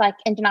raced like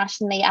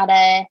internationally at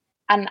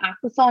an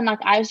aquathon, like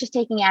I was just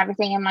taking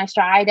everything in my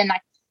stride and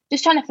like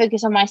just trying to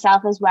focus on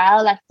myself as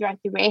well. Like throughout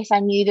the race,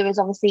 I knew there was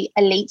obviously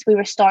elites. We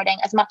were starting,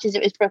 as much as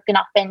it was broken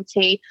up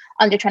into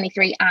under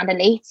 23 and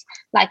elites,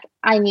 like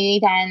I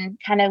knew then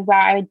kind of where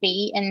I would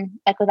be in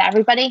like with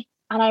everybody.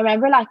 And I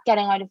remember like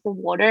getting out of the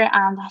water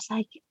and I was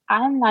like,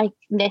 I'm like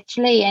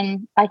literally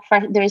in like,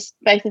 there's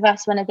both of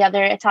us, one of the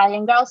other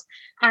Italian girls,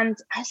 and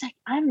I was like,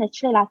 I'm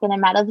literally like in a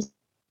medal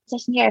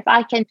position here. If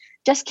I can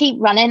just keep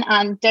running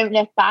and don't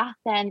look back,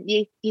 then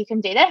you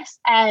can do this.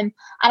 And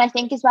I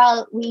think as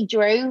well, we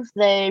drove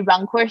the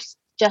run course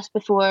just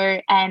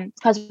before,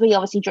 because we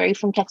obviously drove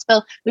from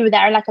Kitzbühel, we were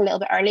there like a little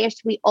bit earlier, so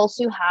we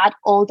also had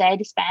all day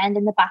to spend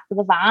in the back of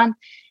the van.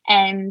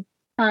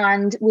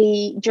 And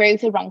we drove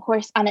the run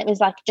course, and it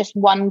was like just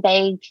one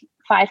big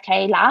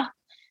 5k lap,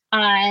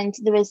 and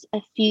there was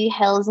a few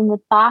hills in the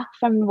back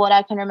from what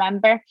I can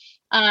remember.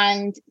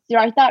 And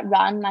throughout that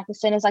run, like as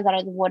soon as I got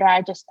out of the water,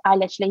 I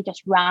literally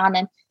just ran.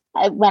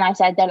 And when I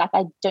said there, like,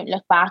 I don't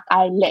look back,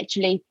 I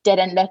literally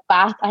didn't look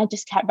back. I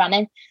just kept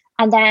running.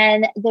 And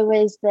then there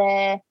was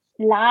the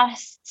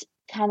last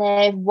kind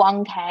of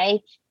 1k,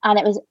 and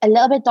it was a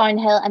little bit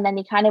downhill, and then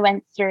you kind of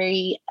went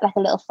through like a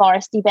little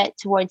foresty bit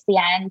towards the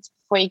end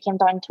before you came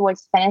down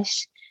towards the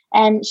finish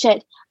and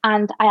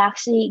I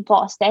actually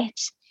got a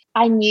stitch.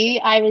 I knew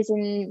I was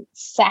in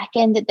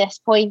second at this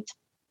point.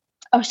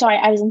 Oh, sorry,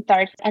 I was in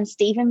third. And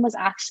Stephen was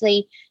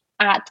actually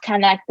at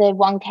kind of like the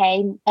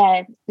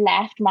 1k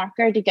left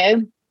marker to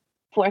go,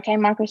 4k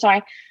marker,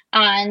 sorry.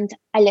 And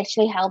I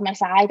literally held my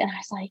side and I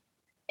was like,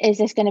 is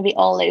this going to be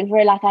all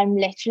over? Like, I'm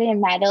literally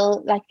in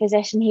medal like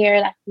position here.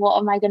 Like, what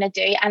am I going to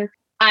do? And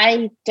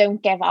I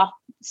don't give up.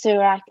 So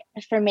like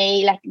for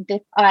me, like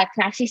I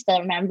can actually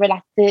still remember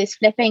like this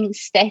flipping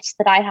stitch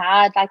that I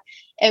had. Like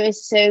it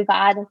was so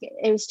bad. Like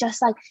it was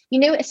just like, you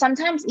know,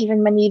 sometimes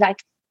even when you like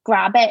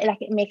grab it, like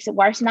it makes it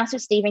worse. And that's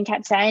what Stephen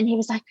kept saying. He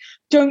was like,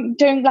 don't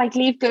like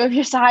leave go of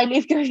your side,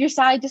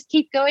 just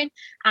keep going.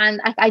 And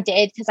like I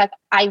did, because like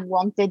I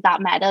wanted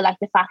that medal. Like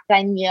the fact that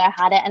I knew I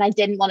had it and I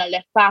didn't want to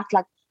look back.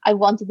 Like I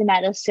wanted the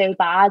medal so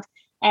bad.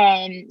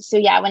 So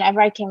yeah, whenever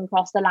I came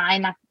across the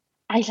line, like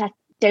I like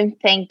don't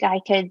think I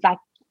could like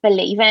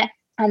believe it.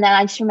 And then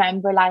I just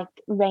remember like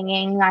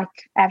ringing like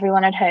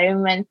everyone at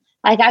home, and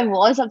like I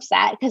was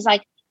upset because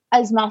like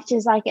as much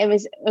as like it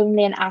was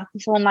only an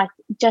aquathlon, like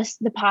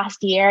just the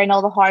past year and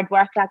all the hard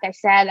work, like I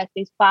said, like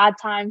these bad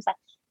times, like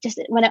just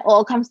when it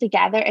all comes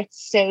together,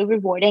 it's so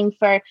rewarding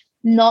for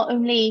not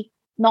only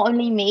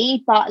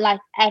me, but like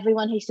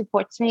everyone who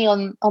supports me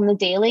on the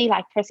daily,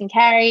 like Chris and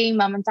Kerry,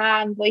 mum and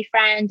dad, and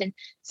boyfriend, and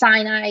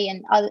Sinai,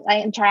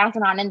 and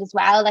Triathlon Ireland as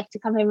well, like to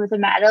come in with a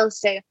medal.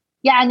 So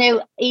yeah, I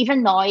know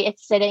even now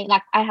it's sitting,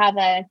 like I have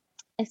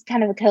it's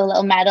kind of a cool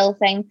little medal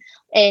thing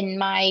in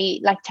my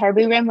like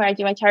turbo room where I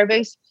do my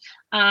turbos,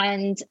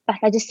 and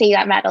like I just see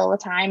that medal all the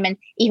time. And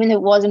even though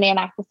it wasn't an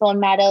aquathlon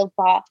medal,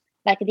 but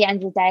like at the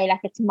end of the day, like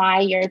it's my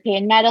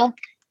European medal,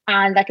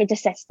 and like it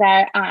just sits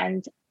there.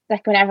 And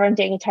like whenever I'm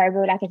doing a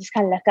turbo, like I just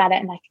kind of look at it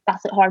and like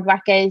that's what hard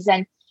work is.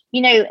 And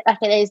you know, like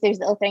it is those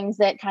little things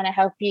that kind of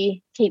help you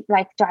keep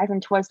like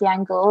driving towards the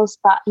end goals.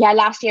 But yeah,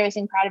 last year was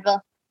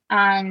incredible,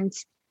 and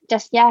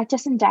just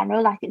in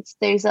general, like it's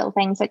those little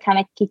things that kind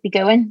of keep you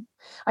going.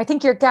 I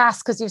think you're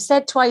gassed because you've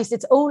said twice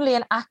it's only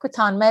an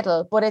aquathlon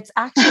medal, but it's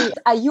actually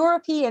a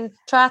European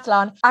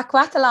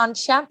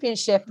aquathlon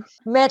championship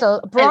medal,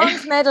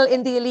 bronze medal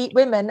in the elite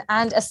women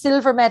and a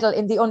silver medal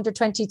in the under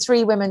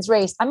 23 women's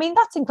race. I mean,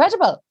 that's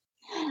incredible.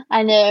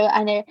 I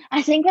know.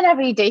 I think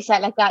whenever you do say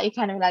it like that, you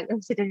kind of like, oh,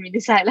 I didn't really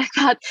say it like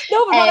that.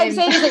 No, but what I'm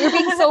saying is that you're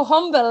being so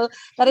humble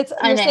that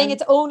I you're saying know.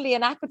 it's only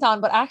an aquathon,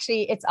 but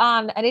actually it's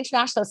on an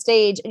international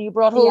stage, and you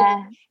brought home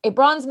Yeah. a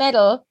bronze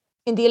medal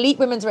in the elite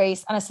women's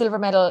race and a silver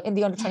medal in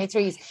the under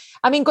 23s.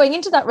 I mean, going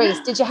into that race,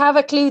 did you have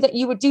a clue that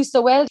you would do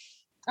so well?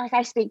 Like,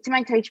 I speak to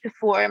my coach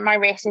before my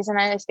races, and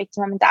I speak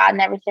to mum and dad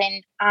and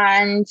everything.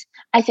 And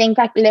I think,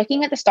 like,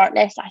 looking at the start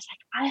list, I was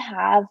like, I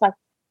have like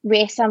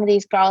raced some of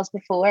these girls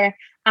before,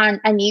 and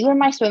I knew where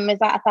my swim was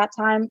at that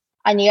time.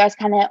 I knew I was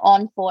kind of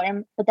on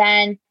form, but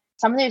then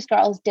some of those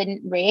girls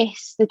didn't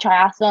race the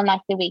triathlon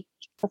like the week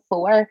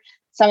before.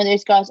 Some of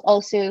those girls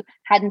also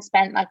hadn't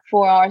spent like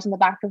 4 hours in the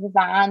back of a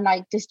van,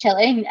 like just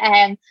chilling.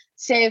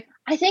 So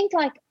I think,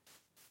 like,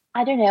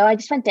 I don't know, I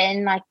just went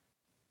in like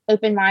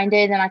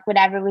open-minded and like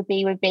whatever would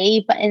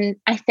be. But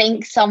I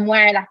think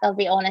somewhere, like, I'll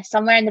be honest,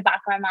 somewhere in the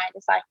back of my mind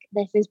is like,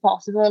 this is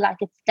possible. Like,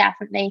 it's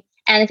definitely,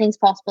 anything's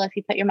possible if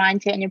you put your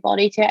mind to it and your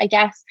body to it, I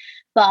guess.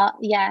 But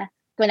yeah,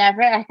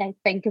 whenever like I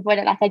think about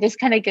it, like, I just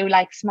kind of go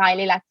like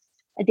smiley, like,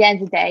 at the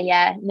end of the day,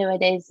 yeah, no,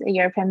 it is a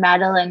European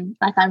medal, and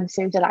like, I'm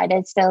so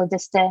delighted still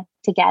just to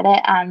get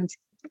it, and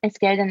it's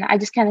good, and I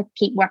just kind of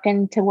keep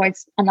working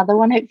towards another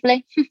one,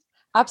 hopefully.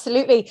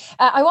 Absolutely.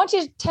 I want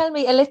you to tell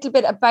me a little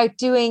bit about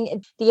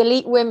doing the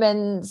elite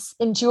women's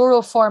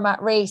enduro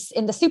format race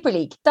in the Super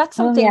League. That's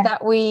something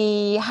that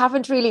we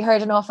haven't really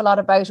heard an awful lot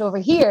about over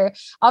here.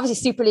 Obviously,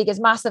 Super League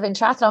is massive in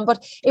triathlon,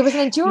 but it was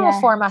an enduro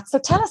format. So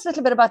tell us a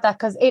little bit about that,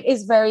 because it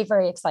is very,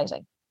 very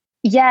exciting.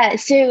 Yeah,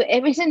 so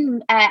it was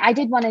in, I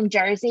did one in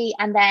Jersey,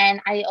 and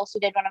then I also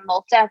did one in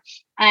Malta.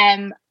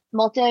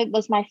 Malta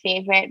was my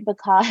favorite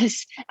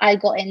because I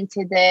got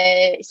into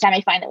the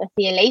semi-final with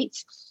the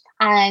elites.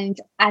 And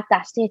at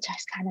that stage, I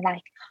was kind of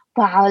like,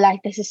 wow,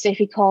 like, this is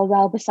Sophie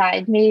Caldwell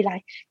beside me,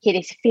 like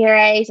Katie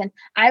Safiris. And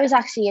I was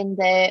actually in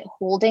the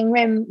holding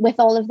room with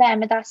all of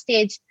them at that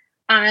stage.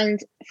 And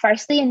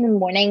firstly in the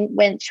morning,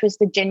 which was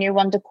the junior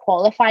one to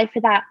qualify for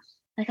that,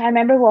 like, I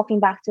remember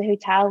walking back to the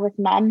hotel with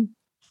mum.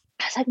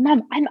 I was like,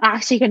 Mum, I'm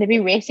actually going to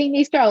be racing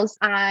these girls.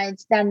 And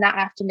then that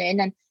afternoon,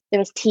 and there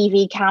was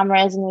TV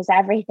cameras and there was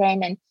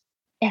everything. And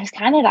it was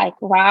kind of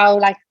like, wow,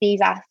 like, these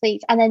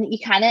athletes. And then you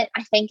kind of,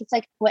 I think it's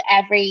like what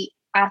every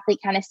athlete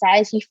kind of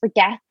says, you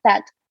forget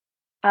that,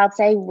 I'll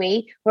say,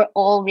 we're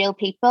all real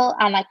people,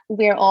 and like,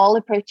 we're all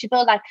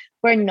approachable. Like,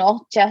 we're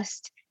not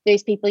just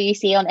those people you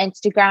see on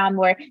Instagram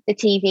or the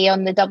TV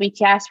on the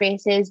WTS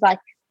races. Like,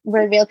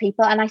 we're real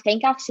people. And I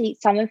think actually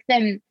some of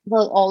them,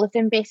 well, all of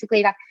them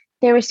basically, like,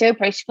 they were so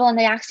approachable, and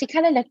they actually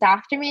kind of looked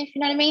after me, if you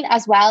know what I mean,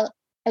 as well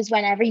as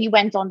whenever you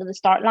went onto the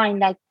start line,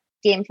 like,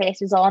 game face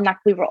was on, like,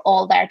 we were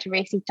all there to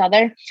race each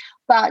other.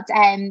 But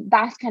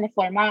that kind of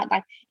format,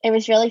 like, it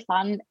was really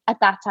fun at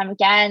that time.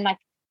 Again, like,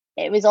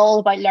 it was all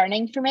about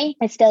learning for me.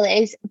 It still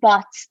is,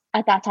 but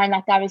at that time,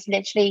 like, I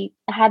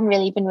hadn't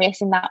really been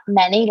racing that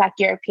many like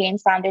European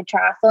standard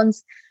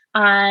triathlons.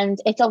 And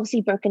it's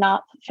obviously broken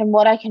up from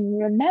what I can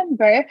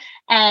remember.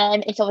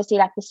 It's obviously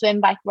like the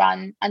swim, bike,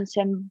 run, and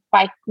swim,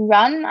 bike,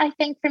 run, I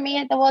think, for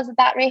me there was at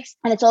that race.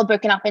 And it's all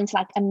broken up into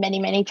like a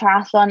mini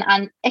triathlon.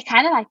 And it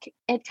kind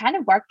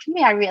of worked for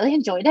me. I really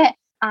enjoyed it.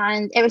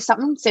 And it was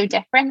something so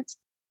different.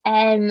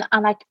 And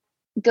like,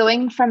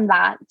 going from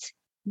that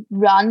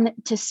run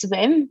to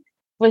swim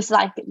was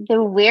like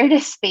the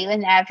weirdest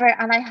feeling ever.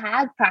 And I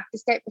had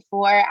practiced it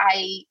before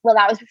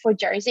that was before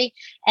Jersey,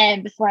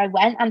 and before I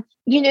went. And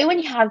you know, when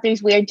you have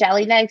those weird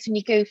jelly legs when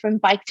you go from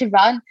bike to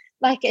run,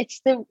 like,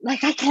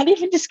 I can't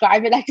even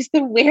describe it. Like, it's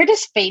the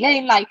weirdest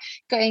feeling, like,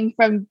 going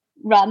from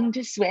run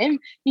to swim.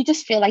 You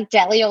just feel like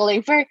jelly all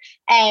over.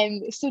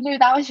 So no,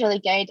 that was really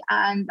good.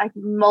 And like,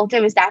 Malta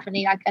was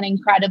definitely like an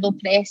incredible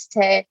place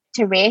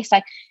to race.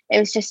 Like, it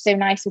was just so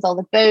nice with all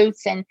the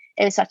boats, and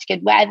it was such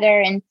good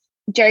weather. And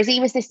Jersey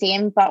was the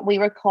same, but we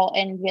were caught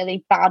in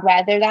really bad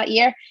weather that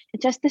year.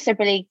 It's just, the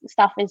Super League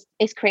stuff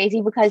is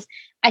crazy, because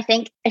I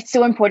think it's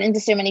so important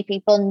to so many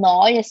people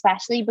now,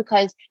 especially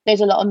because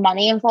there's a lot of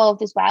money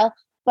involved as well.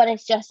 But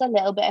it's just a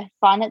little bit of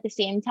fun at the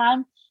same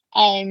time.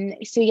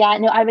 So yeah,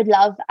 no, I would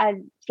love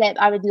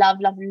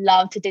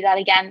to do that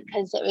again,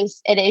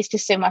 because it is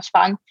just so much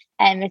fun,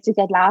 and it's a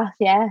good laugh.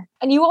 Yeah.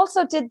 And you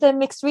also did the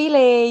mixed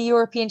relay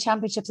European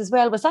Championships as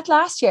well. Was that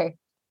last year?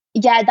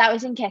 Yeah, that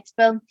was in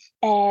Kitzbühel.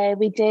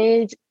 We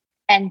did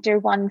enter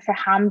one for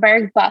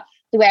Hamburg, but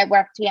the way it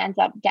worked, we ended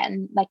up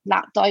getting like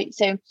lapped out.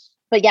 So,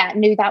 but yeah,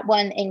 knew that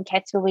one in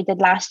Kitzbühel we did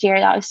last year.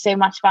 That was so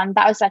much fun.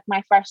 That was like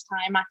my first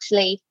time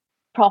actually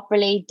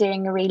properly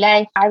doing a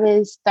relay. I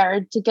was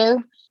third to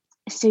go.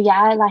 So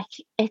yeah, like,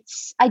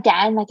 it's,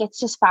 again, like, it's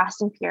just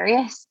fast and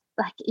furious.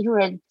 Like, you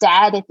were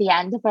dead at the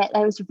end of it.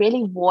 It was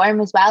really warm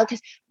as well,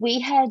 because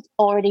we had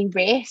already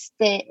raced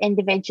the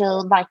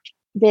individual, like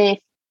the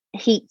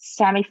heat,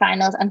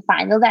 semi-finals and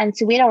final then.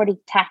 So we'd already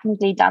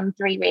technically done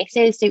 3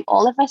 races. So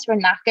all of us were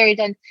knackered.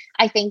 And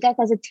I think, like,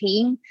 as a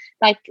team,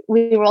 like,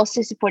 we were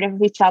also supportive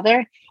of each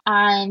other.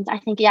 And I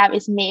think, yeah, it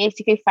was Maeve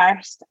to go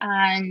first,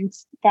 and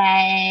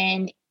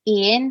then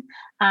Ian,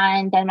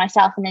 and then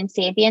myself, and then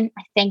Sabian.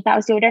 I think that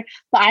was the order.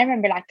 But I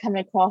remember like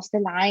coming across the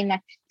line,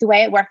 like the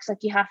way it works,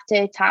 like you have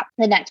to tap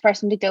the next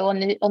person to go on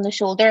the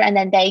shoulder, and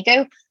then they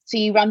go. So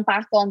you run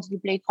back onto the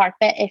blue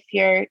carpet if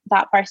you're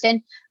that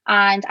person.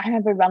 And I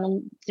remember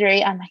running through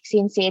and like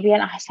seeing Sabian.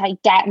 I was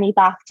like, get me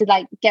back to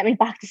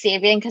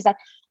Sabian, because like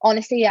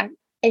honestly, like,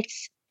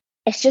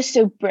 it's just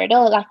so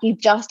brutal. Like you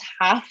just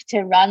have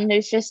to run.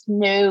 There's just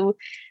no,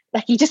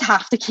 like you just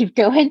have to keep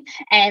going.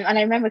 And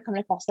I remember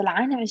coming across the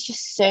line, it was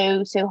just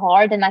so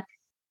hard. And like,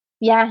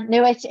 yeah,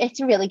 no, it's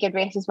a really good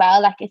race as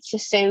well. Like it's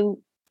just so,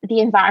 the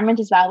environment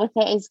as well with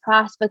it is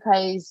class,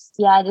 because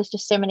yeah, there's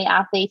just so many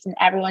athletes and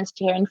everyone's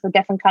cheering for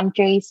different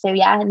countries. So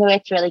yeah, no,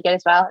 it's really good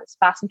as well. It's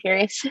fast and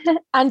furious.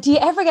 And do you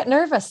ever get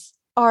nervous,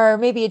 or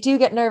maybe you do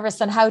get nervous,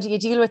 and how do you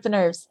deal with the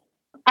nerves?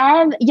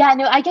 Yeah,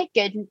 no, I get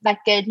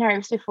good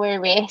nerves before a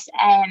race.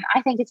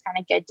 I think it's kind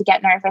of good to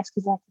get nervous,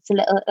 because like it's a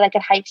little, like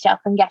it hypes you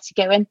up and gets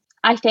you going.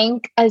 I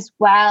think as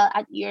well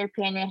at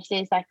European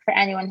races, like for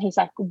anyone who's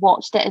like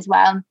watched it as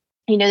well,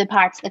 you know, the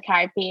Pirates of the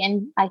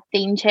Caribbean like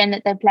theme tune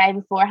that they play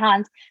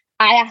beforehand,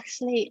 I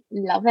actually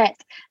love it.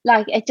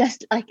 Like it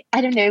just, like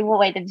I don't know what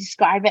way to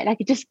describe it. Like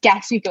it just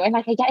gets you going.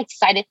 Like I get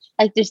excited.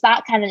 Like there's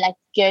that kind of like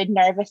good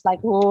nervous, like,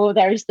 oh,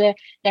 there's the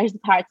Pirates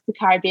of the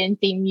Caribbean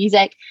theme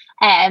music.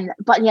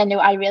 But yeah, no,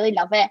 I really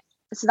love it.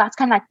 So that's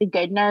kind of like the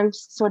good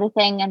nerves sort of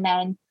thing. And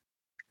then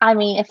I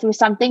mean, if there was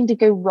something to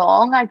go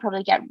wrong, I'd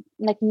probably get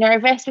like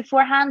nervous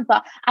beforehand.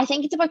 But I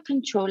think it's about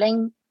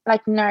controlling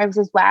like nerves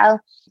as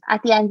well.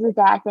 At the end of the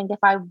day, I think if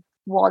I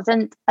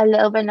wasn't a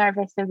little bit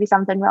nervous, there'd be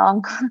something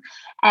wrong.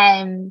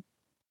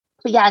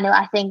 But yeah, no,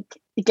 I think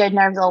the good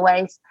nerves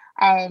always.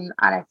 And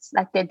it's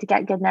like good to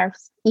get good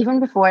nerves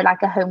even before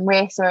like a home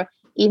race, or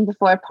even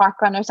before a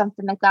park run or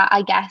something like that.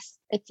 I guess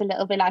it's a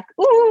little bit like,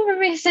 ooh, we're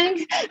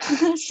racing.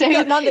 So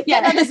getting on the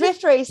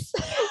Zwift race.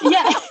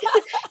 Yeah,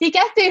 you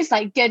get those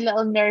like good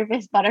little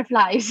nervous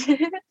butterflies.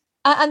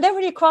 And then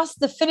when you cross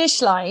the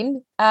finish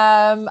line,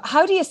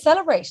 how do you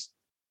celebrate?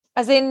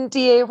 As in,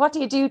 what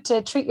do you do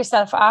to treat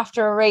yourself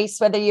after a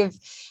race, whether you've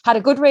had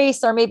a good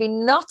race or maybe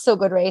not so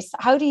good race?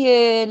 How do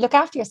you look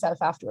after yourself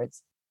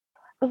afterwards?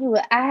 Oh,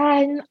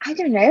 I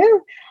don't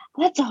know.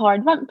 That's a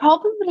hard one.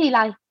 Probably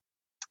like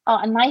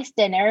a nice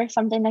dinner,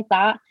 something like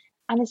that.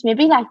 And it's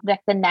maybe like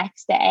the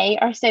next day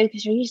or so,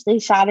 because we're usually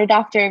shattered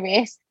after a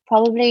race.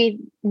 Probably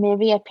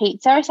maybe a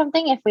pizza or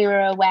something if we were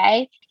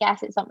away. I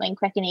guess it's something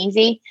quick and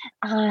easy.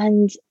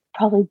 And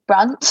probably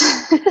brunch.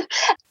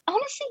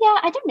 Honestly, yeah,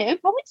 I don't know.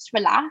 Probably just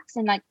relax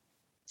and like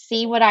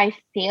see what I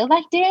feel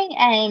like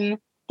doing.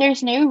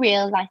 There's no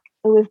real like,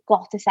 oh, we've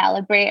got to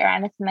celebrate or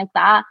anything like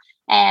that.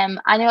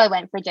 I know I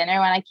went for dinner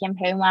when I came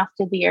home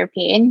after the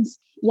Europeans.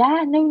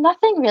 Yeah, no,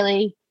 nothing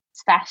really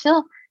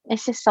special.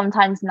 It's just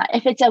sometimes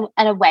if it's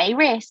an away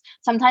race,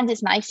 sometimes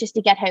it's nice just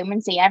to get home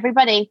and see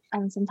everybody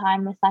and some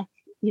time with like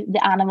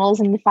the animals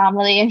and the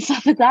family and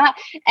stuff like that.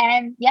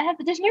 Yeah,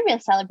 but there's no real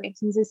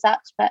celebrations as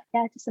such. But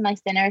yeah, just a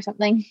nice dinner or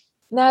something.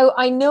 Now,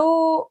 I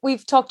know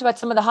we've talked about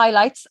some of the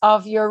highlights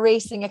of your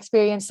racing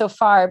experience so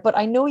far, but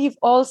I know you've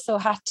also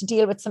had to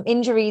deal with some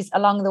injuries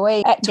along the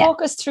way.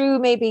 Talk us through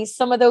maybe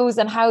some of those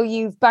and how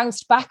you've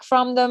bounced back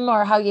from them,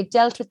 or how you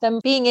dealt with them.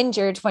 Being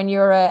injured when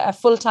you're a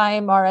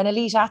full-time or an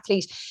elite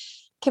athlete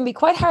can be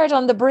quite hard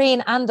on the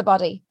brain and the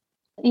body.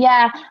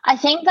 Yeah, I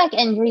think like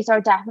injuries are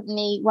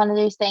definitely one of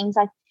those things.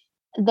 Like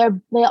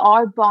they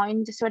are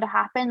bound to sort of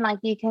happen. Like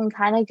you can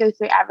kind of go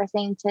through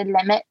everything to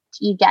limit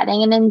you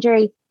getting an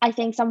injury. I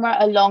think somewhere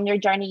along your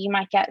journey you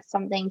might get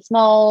something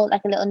small,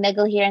 like a little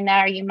niggle here and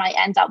there. You might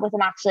end up with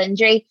an actual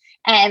injury.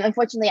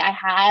 Unfortunately, I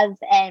have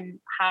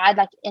had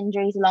like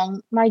injuries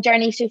along my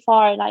journey so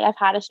far. Like I've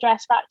had a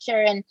stress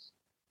fracture, and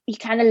you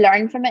kind of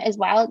learn from it as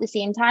well at the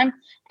same time.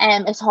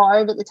 It's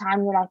hard at the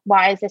time. You're like,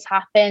 why has this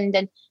happened?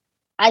 And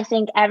I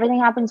think everything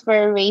happens for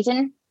a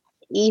reason.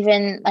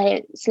 Even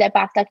like slip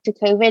back like to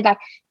COVID, like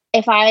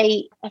if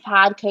I have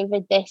had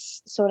COVID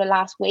this sort of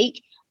last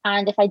week,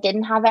 and if I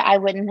didn't have it, I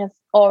wouldn't have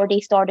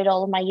already started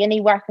all of my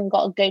uni work and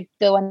got a good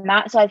go on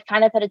that. So I've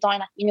kind of put it down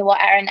like, you know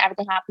what, Erin,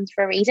 everything happens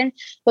for a reason.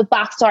 But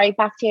back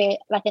to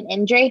like an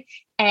injury.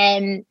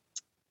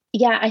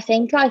 Yeah, I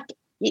think like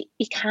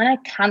you kind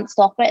of can't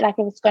stop it. Like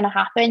if it's going to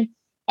happen,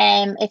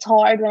 it's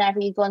hard whenever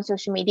you go on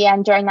social media,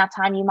 and during that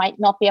time you might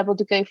not be able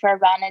to go for a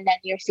run, and then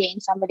you're seeing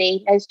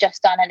somebody has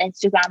just done an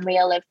Instagram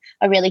reel of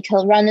a really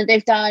cool run that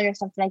they've done or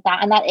something like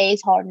that, and that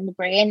is hard on the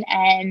brain.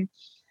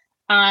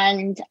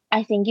 And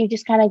I think you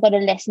just kind of got to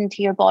listen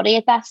to your body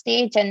at that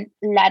stage and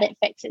let it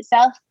fix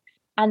itself.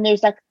 And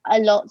there's like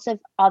lots of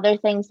other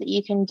things that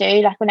you can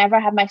do. Like whenever I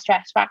had my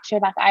stress fracture,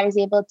 like I was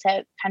able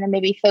to kind of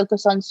maybe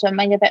focus on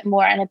swimming a bit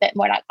more and a bit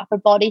more like upper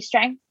body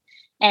strength.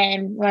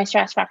 And my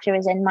stress fracture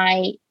was in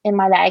my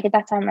leg at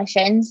that time, my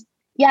shins.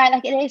 Yeah,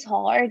 like it is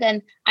hard.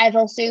 And I've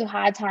also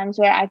had times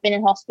where I've been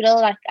in hospital.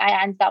 Like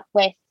I ended up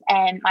with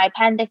my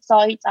appendix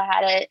out.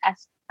 I had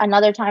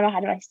another time I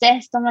had my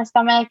cyst on my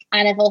stomach,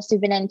 and I've also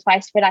been in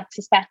twice for like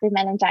suspected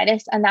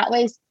meningitis. And that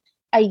was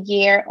a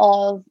year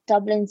of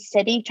Dublin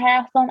City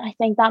Triathlon. I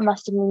think that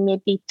must have been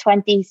maybe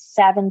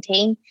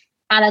 2017.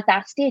 And at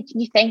that stage,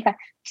 you think that,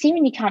 see,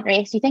 when you can't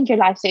race, you think your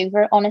life's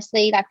over,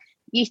 honestly. Like,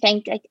 you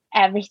think like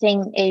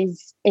everything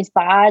is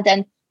bad.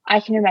 And I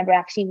can remember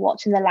actually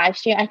watching the live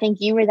stream. I think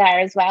you were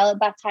there as well at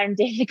that time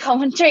doing the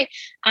commentary.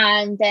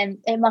 And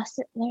it must,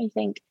 let me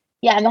think.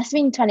 Yeah, it must have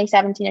been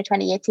 2017 or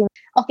 2018.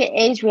 Okay,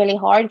 it is really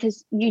hard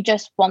because you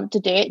just want to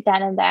do it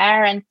then and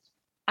there. And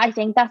I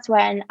think that's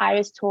when I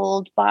was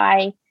told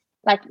by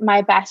like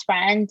my best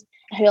friend,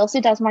 who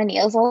also does my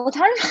nails all the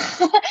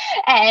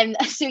time.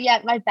 So yeah,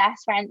 my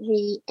best friend,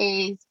 who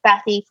is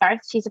Bethy Firth,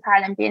 she's a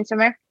Paralympian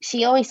swimmer.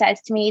 She always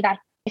says to me that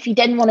if you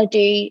didn't want to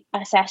do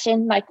a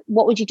session, like,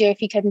 what would you do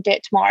if you couldn't do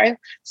it tomorrow?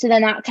 So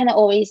then that kind of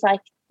always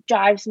like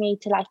drives me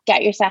to like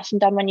get your session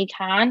done when you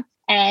can.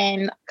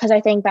 Because I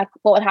think like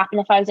what would happen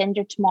if I was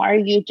injured tomorrow,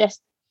 you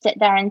just sit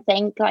there and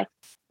think like,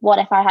 what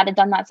if I had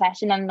done that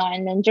session and now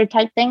I'm injured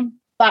type thing.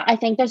 But I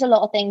think there's a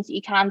lot of things that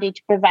you can do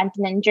to prevent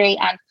an injury,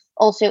 and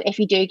also if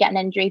you do get an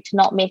injury, to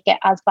not make it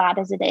as bad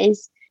as it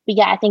is. But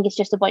yeah, I think it's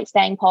just about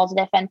staying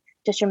positive and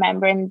just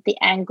remembering the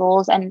end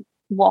goals and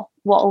what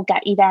will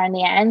get you there in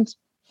the end.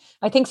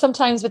 I think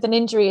sometimes with an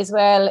injury as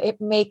well,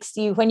 it makes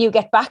you, when you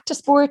get back to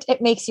sport,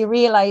 it makes you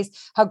realize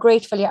how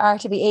grateful you are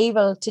to be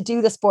able to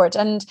do the sport.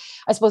 And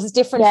I suppose it's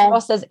different for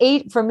us as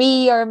for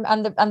me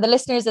and the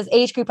listeners as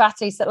age group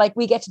athletes, that like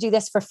we get to do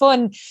this for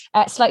fun.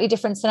 Slightly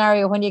different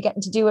scenario when you're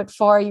getting to do it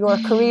for your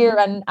career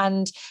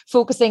and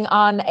focusing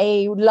on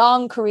a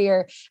long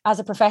career as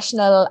a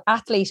professional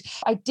athlete.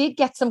 I did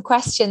get some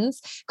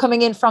questions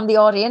coming in from the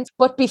audience,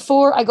 but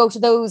before I go to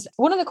those,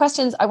 one of the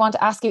questions I want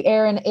to ask you,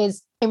 Erin,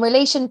 is in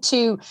relation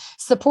to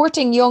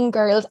supporting young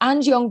girls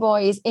and young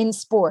boys in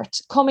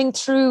sport coming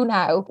through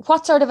now.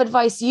 What sort of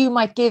advice you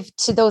might give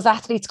to those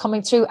athletes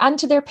coming through and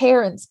to their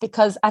parents?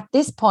 Because at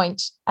this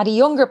point, at a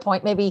younger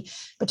point, maybe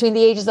between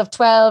the ages of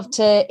 12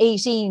 to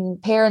 18,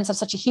 parents have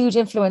such a huge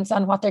influence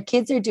on what their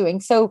kids are doing.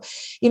 So,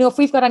 you know, if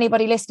we've got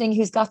anybody listening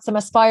who's got some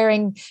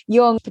aspiring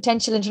young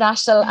potential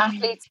international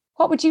athletes,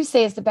 what would you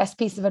say is the best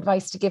piece of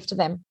advice to give to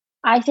them?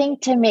 I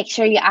think to make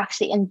sure you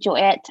actually enjoy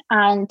it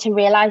and to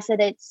realize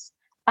that it's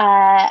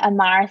a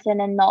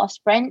marathon and not a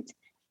sprint.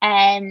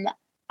 And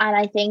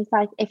I think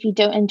like if you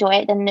don't enjoy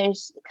it, then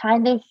there's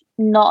kind of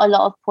not a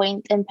lot of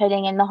point in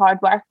putting in the hard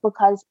work,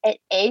 because it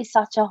is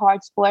such a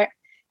hard sport,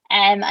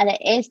 and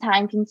it is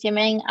time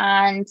consuming,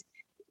 and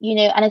you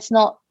know, and it's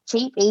not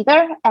cheap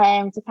either,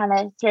 to kind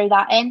of throw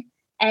that in.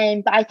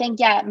 But I think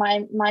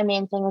my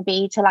main thing would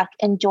be to like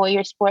enjoy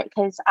your sport,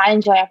 because I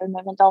enjoy every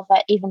moment of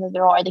it, even though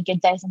there are the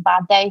good days and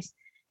bad days.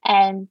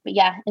 But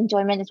yeah,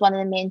 enjoyment is one of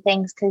the main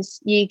things,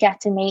 because you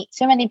get to meet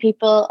so many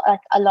people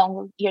like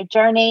along your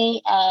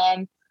journey,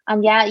 and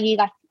yeah, you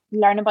like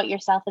learn about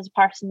yourself as a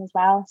person as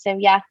well. So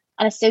yeah,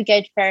 and it's so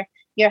good for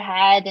your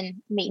head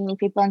and meeting new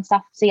people and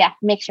stuff. So yeah,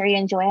 make sure you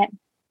enjoy it.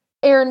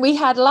 Erin, we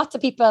had lots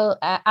of people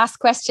ask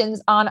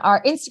questions on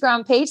our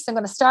Instagram page. So I'm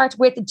going to start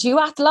with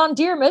Duathlon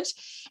Dermot.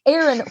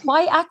 Erin,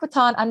 why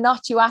aquathon and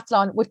not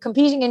duathlon? Would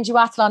competing in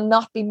duathlon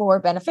not be more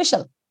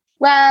beneficial?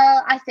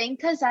 Well, I think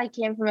because I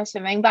came from a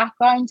swimming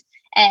background,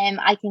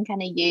 I can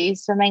kind of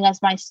use swimming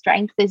as my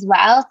strength as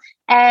well.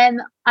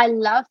 I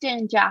love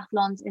doing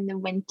duathlons in the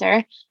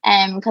winter,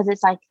 because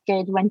it's like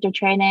good winter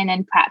training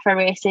and prep for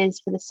races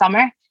for the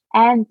summer.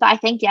 But I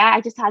think,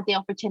 I just had the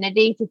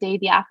opportunity to do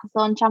the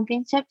aquathlon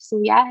championship. So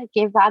yeah,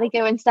 give that a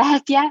go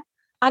instead. Yeah.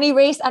 Any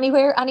race,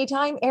 anywhere,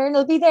 anytime, Erin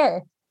will be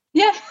there.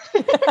 Yeah.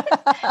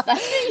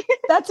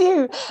 That's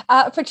you.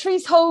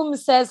 Patrice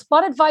Holmes says,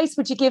 what advice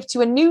would you give to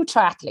a new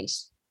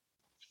triathlete?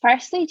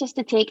 Firstly, just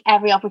to take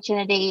every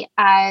opportunity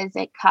as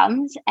it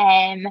comes.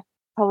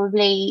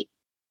 Probably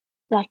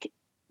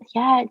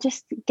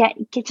just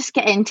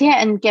get into it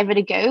and give it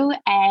a go,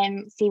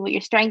 and see what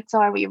your strengths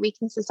are, what your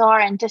weaknesses are,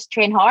 and just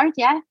train hard.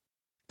 Yeah.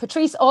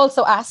 Patrice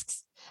also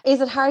asks, is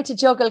it hard to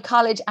juggle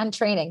college and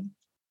training?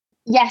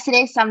 Yes, it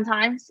is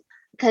sometimes,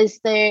 because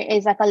there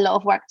is like a lot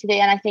of work to do,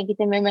 and I think at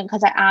the moment,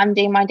 because I am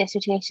doing my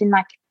dissertation,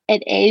 like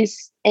it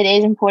is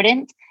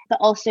important. But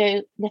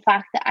also the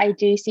fact that I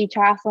do see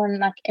triathlon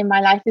like in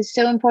my life is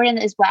so important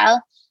as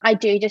well. I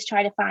do just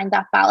try to find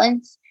that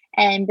balance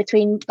and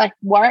between like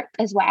work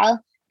as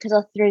well, because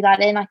I'll throw that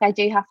in. Like I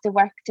do have to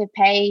work to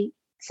pay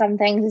some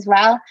things as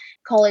well,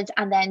 college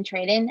and then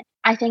training.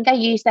 I think I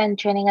use then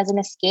training as an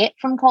escape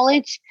from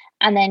college,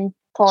 and then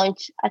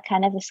college a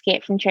kind of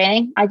escape from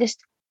training.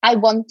 I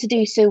want to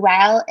do so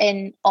well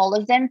in all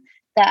of them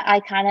that I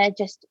kind of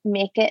just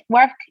make it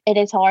work. It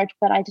is hard,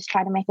 but I just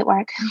try to make it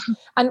work.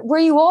 And were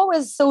you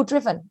always so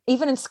driven?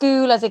 Even in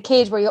school as a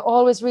kid, were you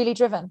always really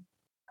driven?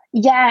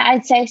 Yeah,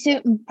 I'd say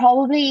so.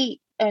 Definitely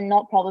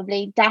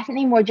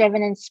more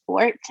driven in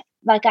sport.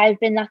 Like I've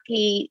been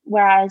lucky,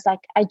 whereas like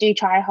I do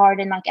try hard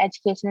in like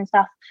education and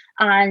stuff,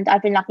 and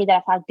I've been lucky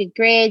that I've had good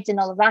grades and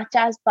all of that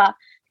jazz. But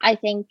I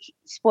think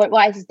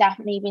sport-wise has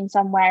definitely been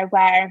somewhere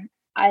where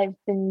I've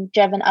been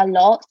driven a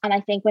lot. And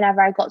I think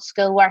whenever I got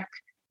schoolwork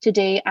to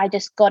do, I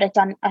just got it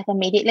done like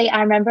immediately.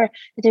 I remember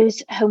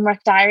those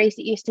homework diaries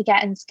that you used to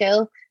get in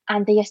school,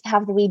 and they used to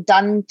have the wee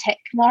done tick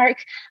mark.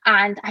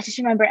 And I just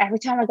remember every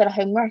time I got a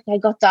homework, I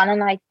got done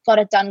and I got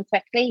it done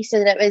quickly so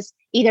that it was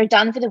either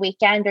done for the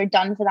weekend or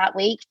done for that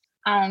week,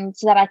 and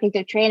so that I could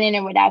go training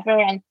or whatever.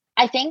 And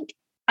I think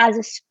as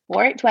a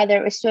sport, whether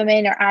it was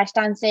swimming or ice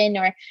dancing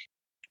or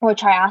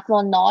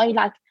triathlon now,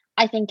 like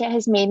I think it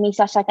has made me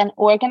such like an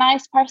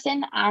organized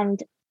person.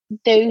 And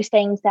those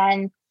things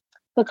then,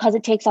 because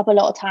it takes up a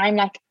lot of time,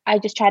 like I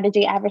just try to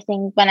do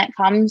everything when it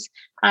comes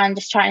and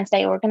just try and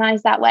stay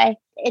organized that way.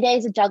 It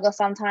is a juggle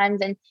sometimes,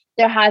 and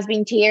there has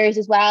been tears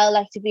as well,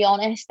 like, to be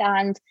honest.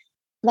 And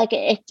like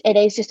it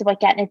is just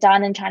about getting it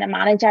done and trying to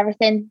manage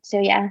everything. So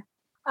yeah.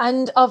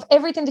 And of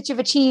everything that you've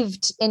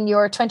achieved in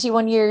your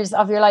 21 years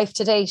of your life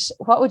to date,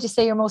 what would you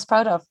say you're most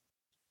proud of?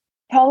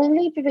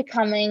 Probably be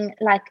becoming,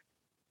 like,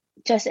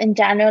 just in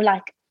general,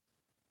 like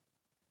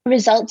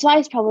results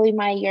wise, probably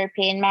my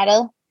European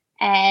medal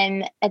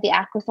at the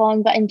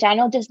aquathon, but in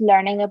general, just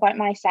learning about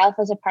myself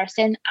as a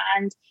person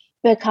and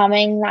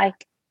becoming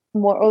like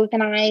more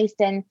organized,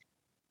 and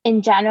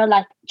in general,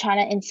 like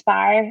trying to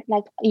inspire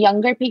like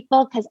younger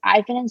people, because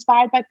I've been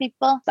inspired by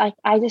people. Like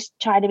I just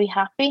try to be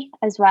happy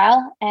as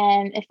well,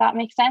 if that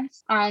makes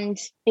sense, and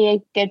be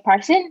a good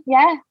person.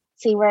 Yeah,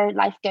 see where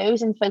life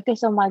goes and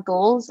focus on my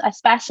goals,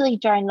 especially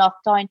during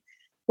lockdown,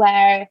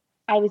 where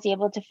I was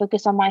able to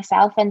focus on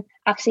myself and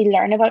actually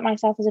learn about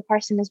myself as a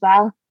person as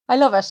well. I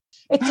love it.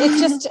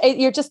 It's just,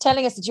 you're just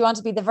telling us that you want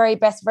to be the very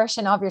best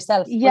version of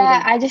yourself.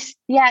 Yeah, really.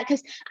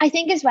 because I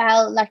think as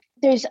well, like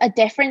there's a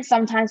difference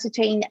sometimes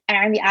between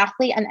Erin the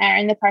athlete and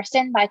Erin the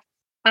person. Like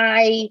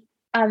I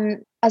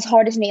am as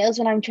hard as nails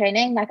when I'm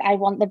training. Like I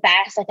want the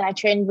best, like, and I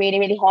train really,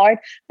 really hard.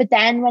 But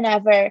then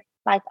whenever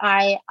like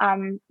I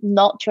am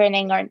not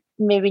training, or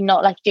maybe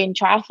not like doing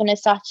triathlon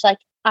as such, like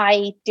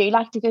I do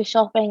like to go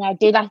shopping. I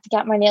do like to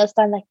get my nails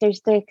done. Like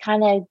there's the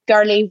kind of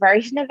girly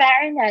version of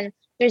Erin, and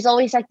there's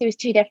always like those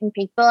two different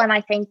people. And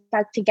I think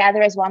that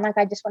together as one, like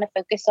I just want to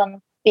focus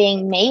on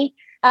being me.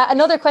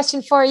 Another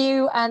question for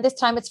you, and this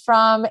time it's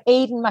from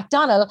Aidan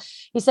McDonnell.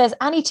 He says,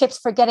 any tips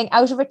for getting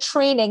out of a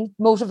training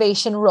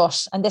motivation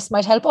rush? And this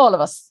might help all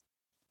of us.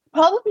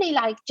 Probably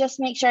like just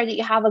make sure that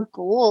you have a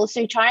goal.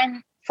 So try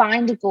and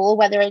find a goal,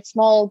 whether it's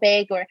small,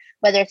 big, or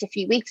whether it's a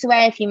few weeks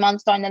away, a few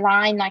months down the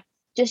line. Like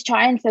just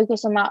try and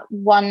focus on that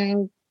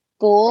one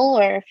goal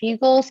or a few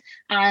goals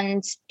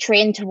and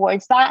train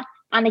towards that.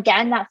 And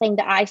again, that thing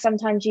that I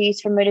sometimes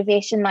use for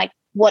motivation, like,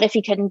 what if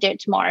you couldn't do it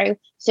tomorrow?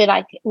 So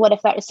like, what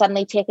if that was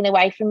suddenly taken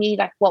away from you?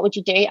 Like, what would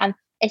you do? And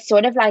it's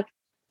sort of like,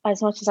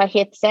 as much as I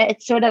hate to say it,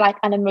 it's sort of like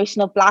an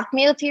emotional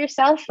blackmail to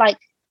yourself. Like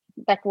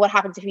what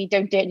happens if you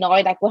don't do it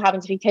now? Like what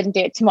happens if you couldn't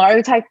do it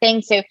tomorrow type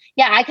thing. So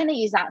yeah, I kind of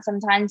use that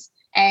sometimes.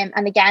 And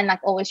again,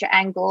 like always your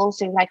end goal.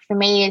 So like for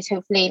me is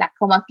hopefully like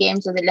Commonwealth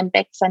Games or the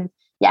Olympics, and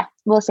yeah,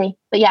 we'll see.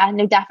 But yeah,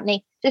 no,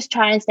 definitely just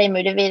try and stay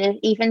motivated.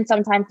 Even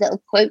sometimes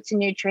little quotes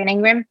in your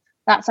training room,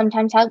 that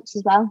sometimes helps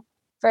as well.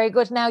 Very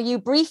good. Now, you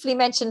briefly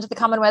mentioned the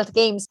Commonwealth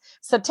Games.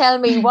 So tell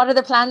me, what are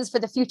the plans for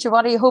the future?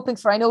 What are you hoping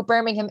for? I know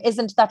Birmingham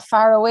isn't that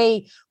far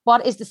away.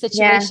 What is the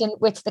situation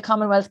with the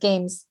Commonwealth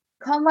Games?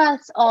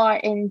 Commonwealths are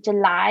in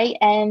July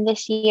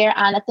this year,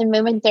 and at the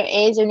moment there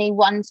is only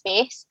one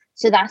space.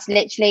 So that's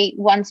literally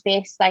one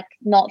space, like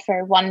not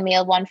for one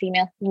male, one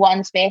female,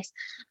 one space.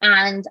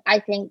 And I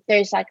think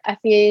there's like a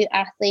few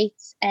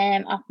athletes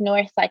up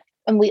north, like,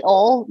 and we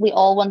all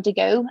want to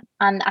go.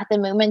 And at the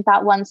moment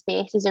that one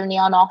space is only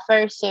on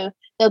offer. So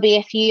there'll be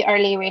a few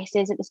early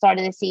races at the start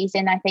of the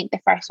season. I think the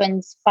first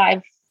one's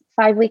five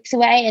weeks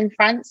away in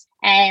France.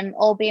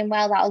 All being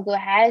well, that'll go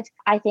ahead.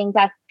 I think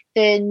that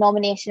the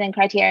nomination and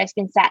criteria has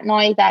been set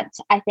now, that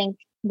I think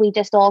we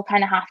just all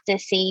kind of have to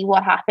see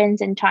what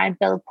happens and try and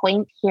build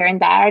point here and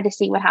there to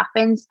see what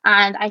happens.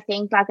 And I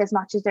think like as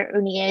much as there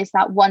only is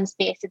that one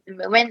space at the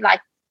moment,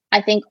 like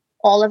I think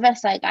all of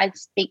us, like I'd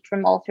speak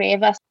from all three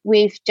of us,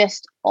 we've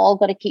just all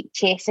got to keep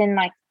chasing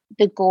like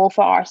the goal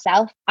for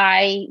ourselves.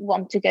 I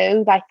want to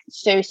go like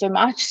so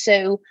much.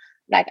 So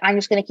like I'm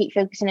just going to keep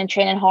focusing and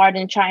training hard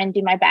and try and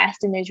do my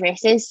best in those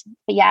races.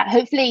 But yeah,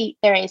 hopefully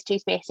there is two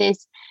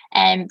spaces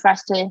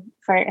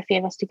for a few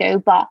of us to go.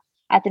 But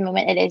at the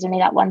moment it is only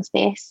that one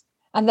space.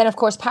 And then of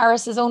course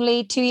Paris is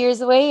only 2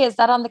 years away. Is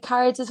that on the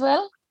cards as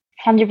well?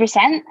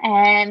 100%.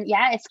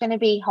 Yeah, it's going to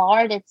be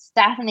hard. It's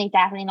definitely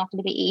not going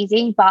to be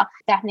easy, but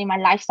definitely my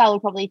lifestyle will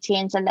probably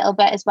change a little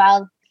bit as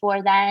well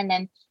before then.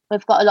 And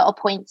we've got a lot of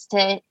points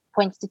to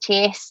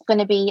chase. It's going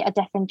to be a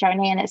different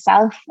journey in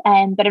itself.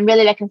 But I'm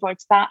really looking forward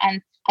to that.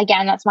 And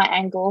again, that's my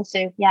end goal.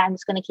 So yeah, I'm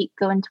just going to keep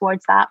going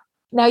towards that.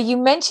 Now, you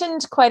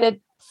mentioned quite a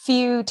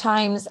few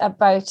times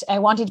about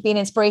wanting to be an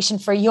inspiration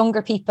for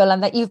younger people,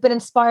 and that you've been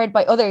inspired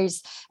by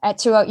others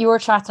throughout your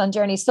triathlon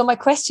journey. So my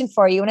question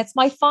for you, and it's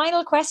my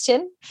final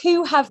question,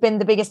 who have been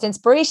the biggest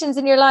inspirations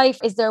in your life?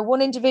 Is there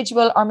one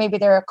individual, or maybe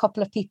there are a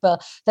couple of people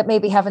that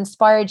maybe have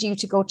inspired you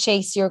to go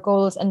chase your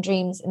goals and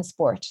dreams in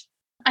sport?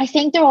 I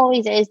think there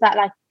always is that,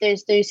 like,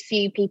 there's those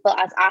few people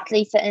as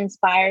athletes that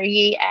inspire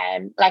you,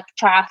 like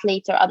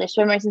triathletes or other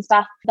swimmers and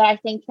stuff. But I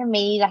think for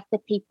me, like the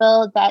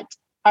people that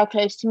are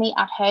close to me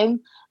at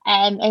home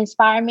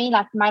inspire me.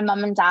 Like my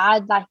mum and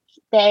dad, like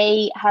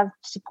they have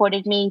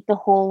supported me the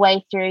whole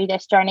way through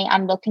this journey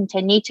and will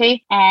continue to.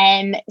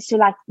 So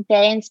like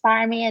they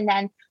inspire me. And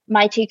then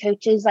my two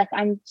coaches, like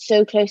I'm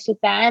so close with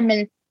them,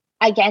 and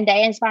again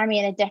they inspire me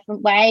in a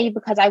different way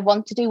because I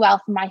want to do well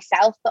for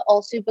myself, but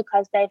also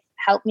because they've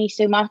helped me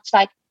so much.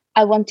 Like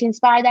I want to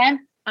inspire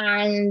them.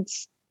 And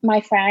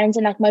my friends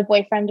and like my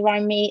boyfriend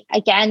around me,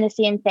 again the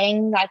same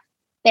thing. Like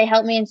they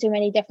help me in so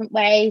many different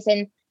ways,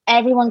 and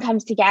everyone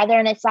comes together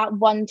and it's that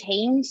one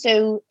team.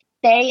 So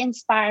they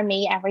inspire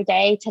me every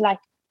day to like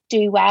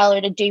do well or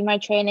to do my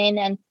training.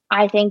 And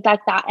I think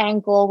like that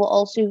end goal will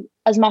also,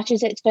 as much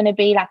as it's going to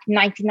be like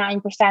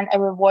 99% a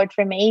reward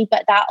for me,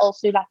 but that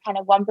also like kind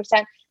of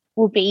 1%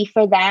 will be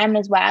for them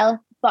as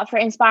well. But for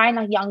inspiring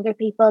like younger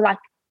people, like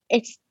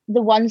it's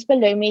the ones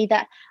below me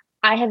that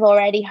I have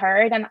already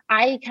heard. And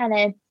I'm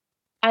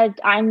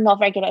not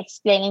very good at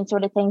explaining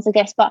sort of things, I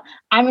guess, but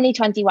I'm only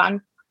 21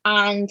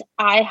 and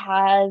I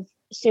have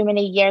so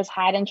many years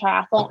ahead in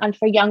triathlon. And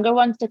for younger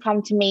ones to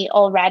come to me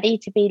already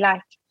to be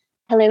like,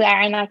 hello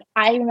Erin, like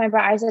I remember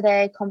I was at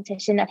a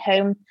competition at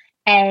home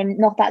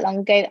not that long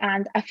ago,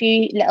 and a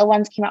few little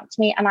ones came up to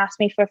me and asked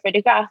me for a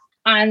photograph,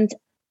 and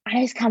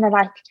I was kind of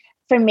like,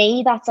 for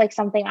me that's like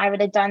something I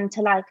would have done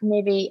to like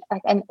maybe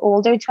like an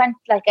older 20,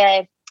 like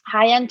a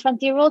high-end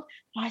 20-year-old.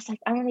 But I was like,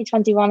 I'm only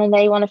 21 and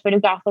they want a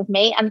photograph with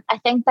me. And I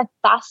think that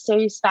that's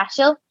so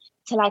special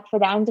to like for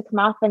them to come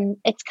up. And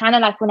it's kind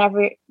of like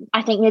whenever,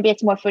 I think maybe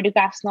it's more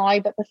photographs now,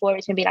 but before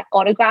it's maybe like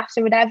autographs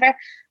or whatever.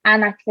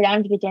 And like for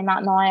them to be doing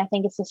that now, I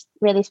think it's just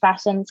really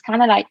special. And it's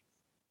kind of like,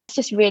 it's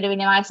just really, really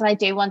nice. And I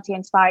do want to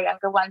inspire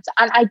younger ones.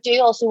 And I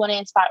do also want to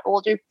inspire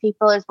older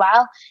people as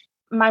well.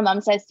 My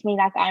mum says to me,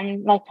 like,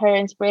 I'm like her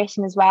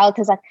inspiration as well,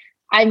 because like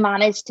I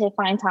managed to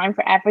find time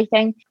for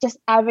everything. Just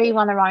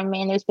everyone around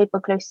me and those people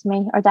close to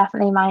me are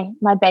definitely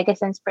my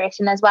biggest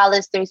inspiration, as well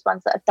as those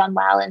ones that have done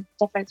well in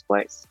different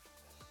sports.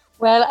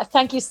 Well,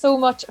 thank you so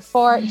much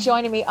for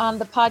joining me on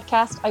the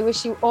podcast. I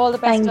wish you all the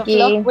best of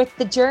luck with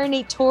the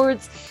journey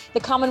towards the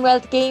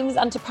Commonwealth Games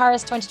and to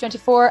Paris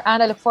 2024.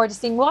 And I look forward to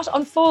seeing what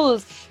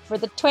unfolds for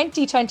the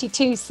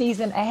 2022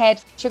 season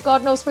ahead. Sure,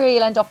 God knows where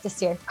you'll end up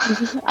this year.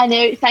 I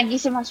know. Thank you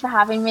so much for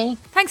having me.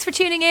 Thanks for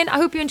tuning in. I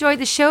hope you enjoyed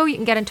the show. You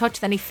can get in touch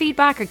with any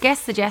feedback or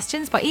guest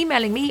suggestions by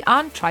emailing me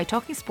on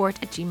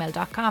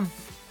trytalkingsport@gmail.com.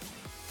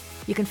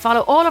 You can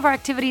follow all of our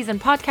activities and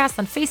podcasts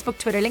on Facebook,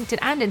 Twitter, LinkedIn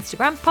and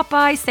Instagram. Pop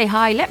by, say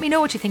hi, let me know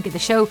what you think of the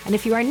show. And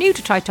if you are new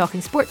to Try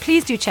Talking Sport,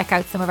 please do check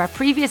out some of our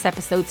previous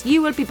episodes.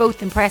 You will be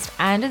both impressed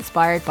and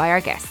inspired by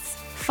our guests.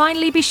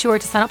 Finally, be sure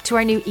to sign up to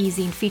our new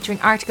e-zine featuring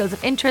articles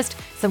of interest,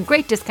 some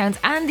great discounts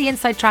and the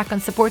inside track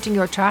on supporting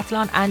your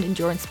triathlon and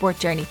endurance sport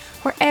journey,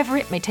 wherever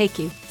it may take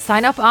you.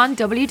 Sign up on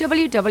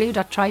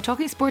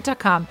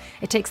www.trytalkingsport.com.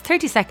 It takes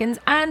 30 seconds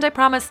and I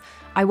promise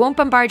I won't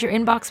bombard your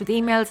inbox with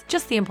emails,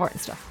 just the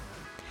important stuff.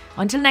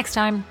 Until next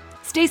time,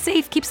 stay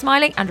safe, keep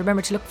smiling, and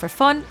remember to look for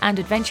fun and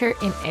adventure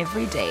in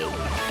every day.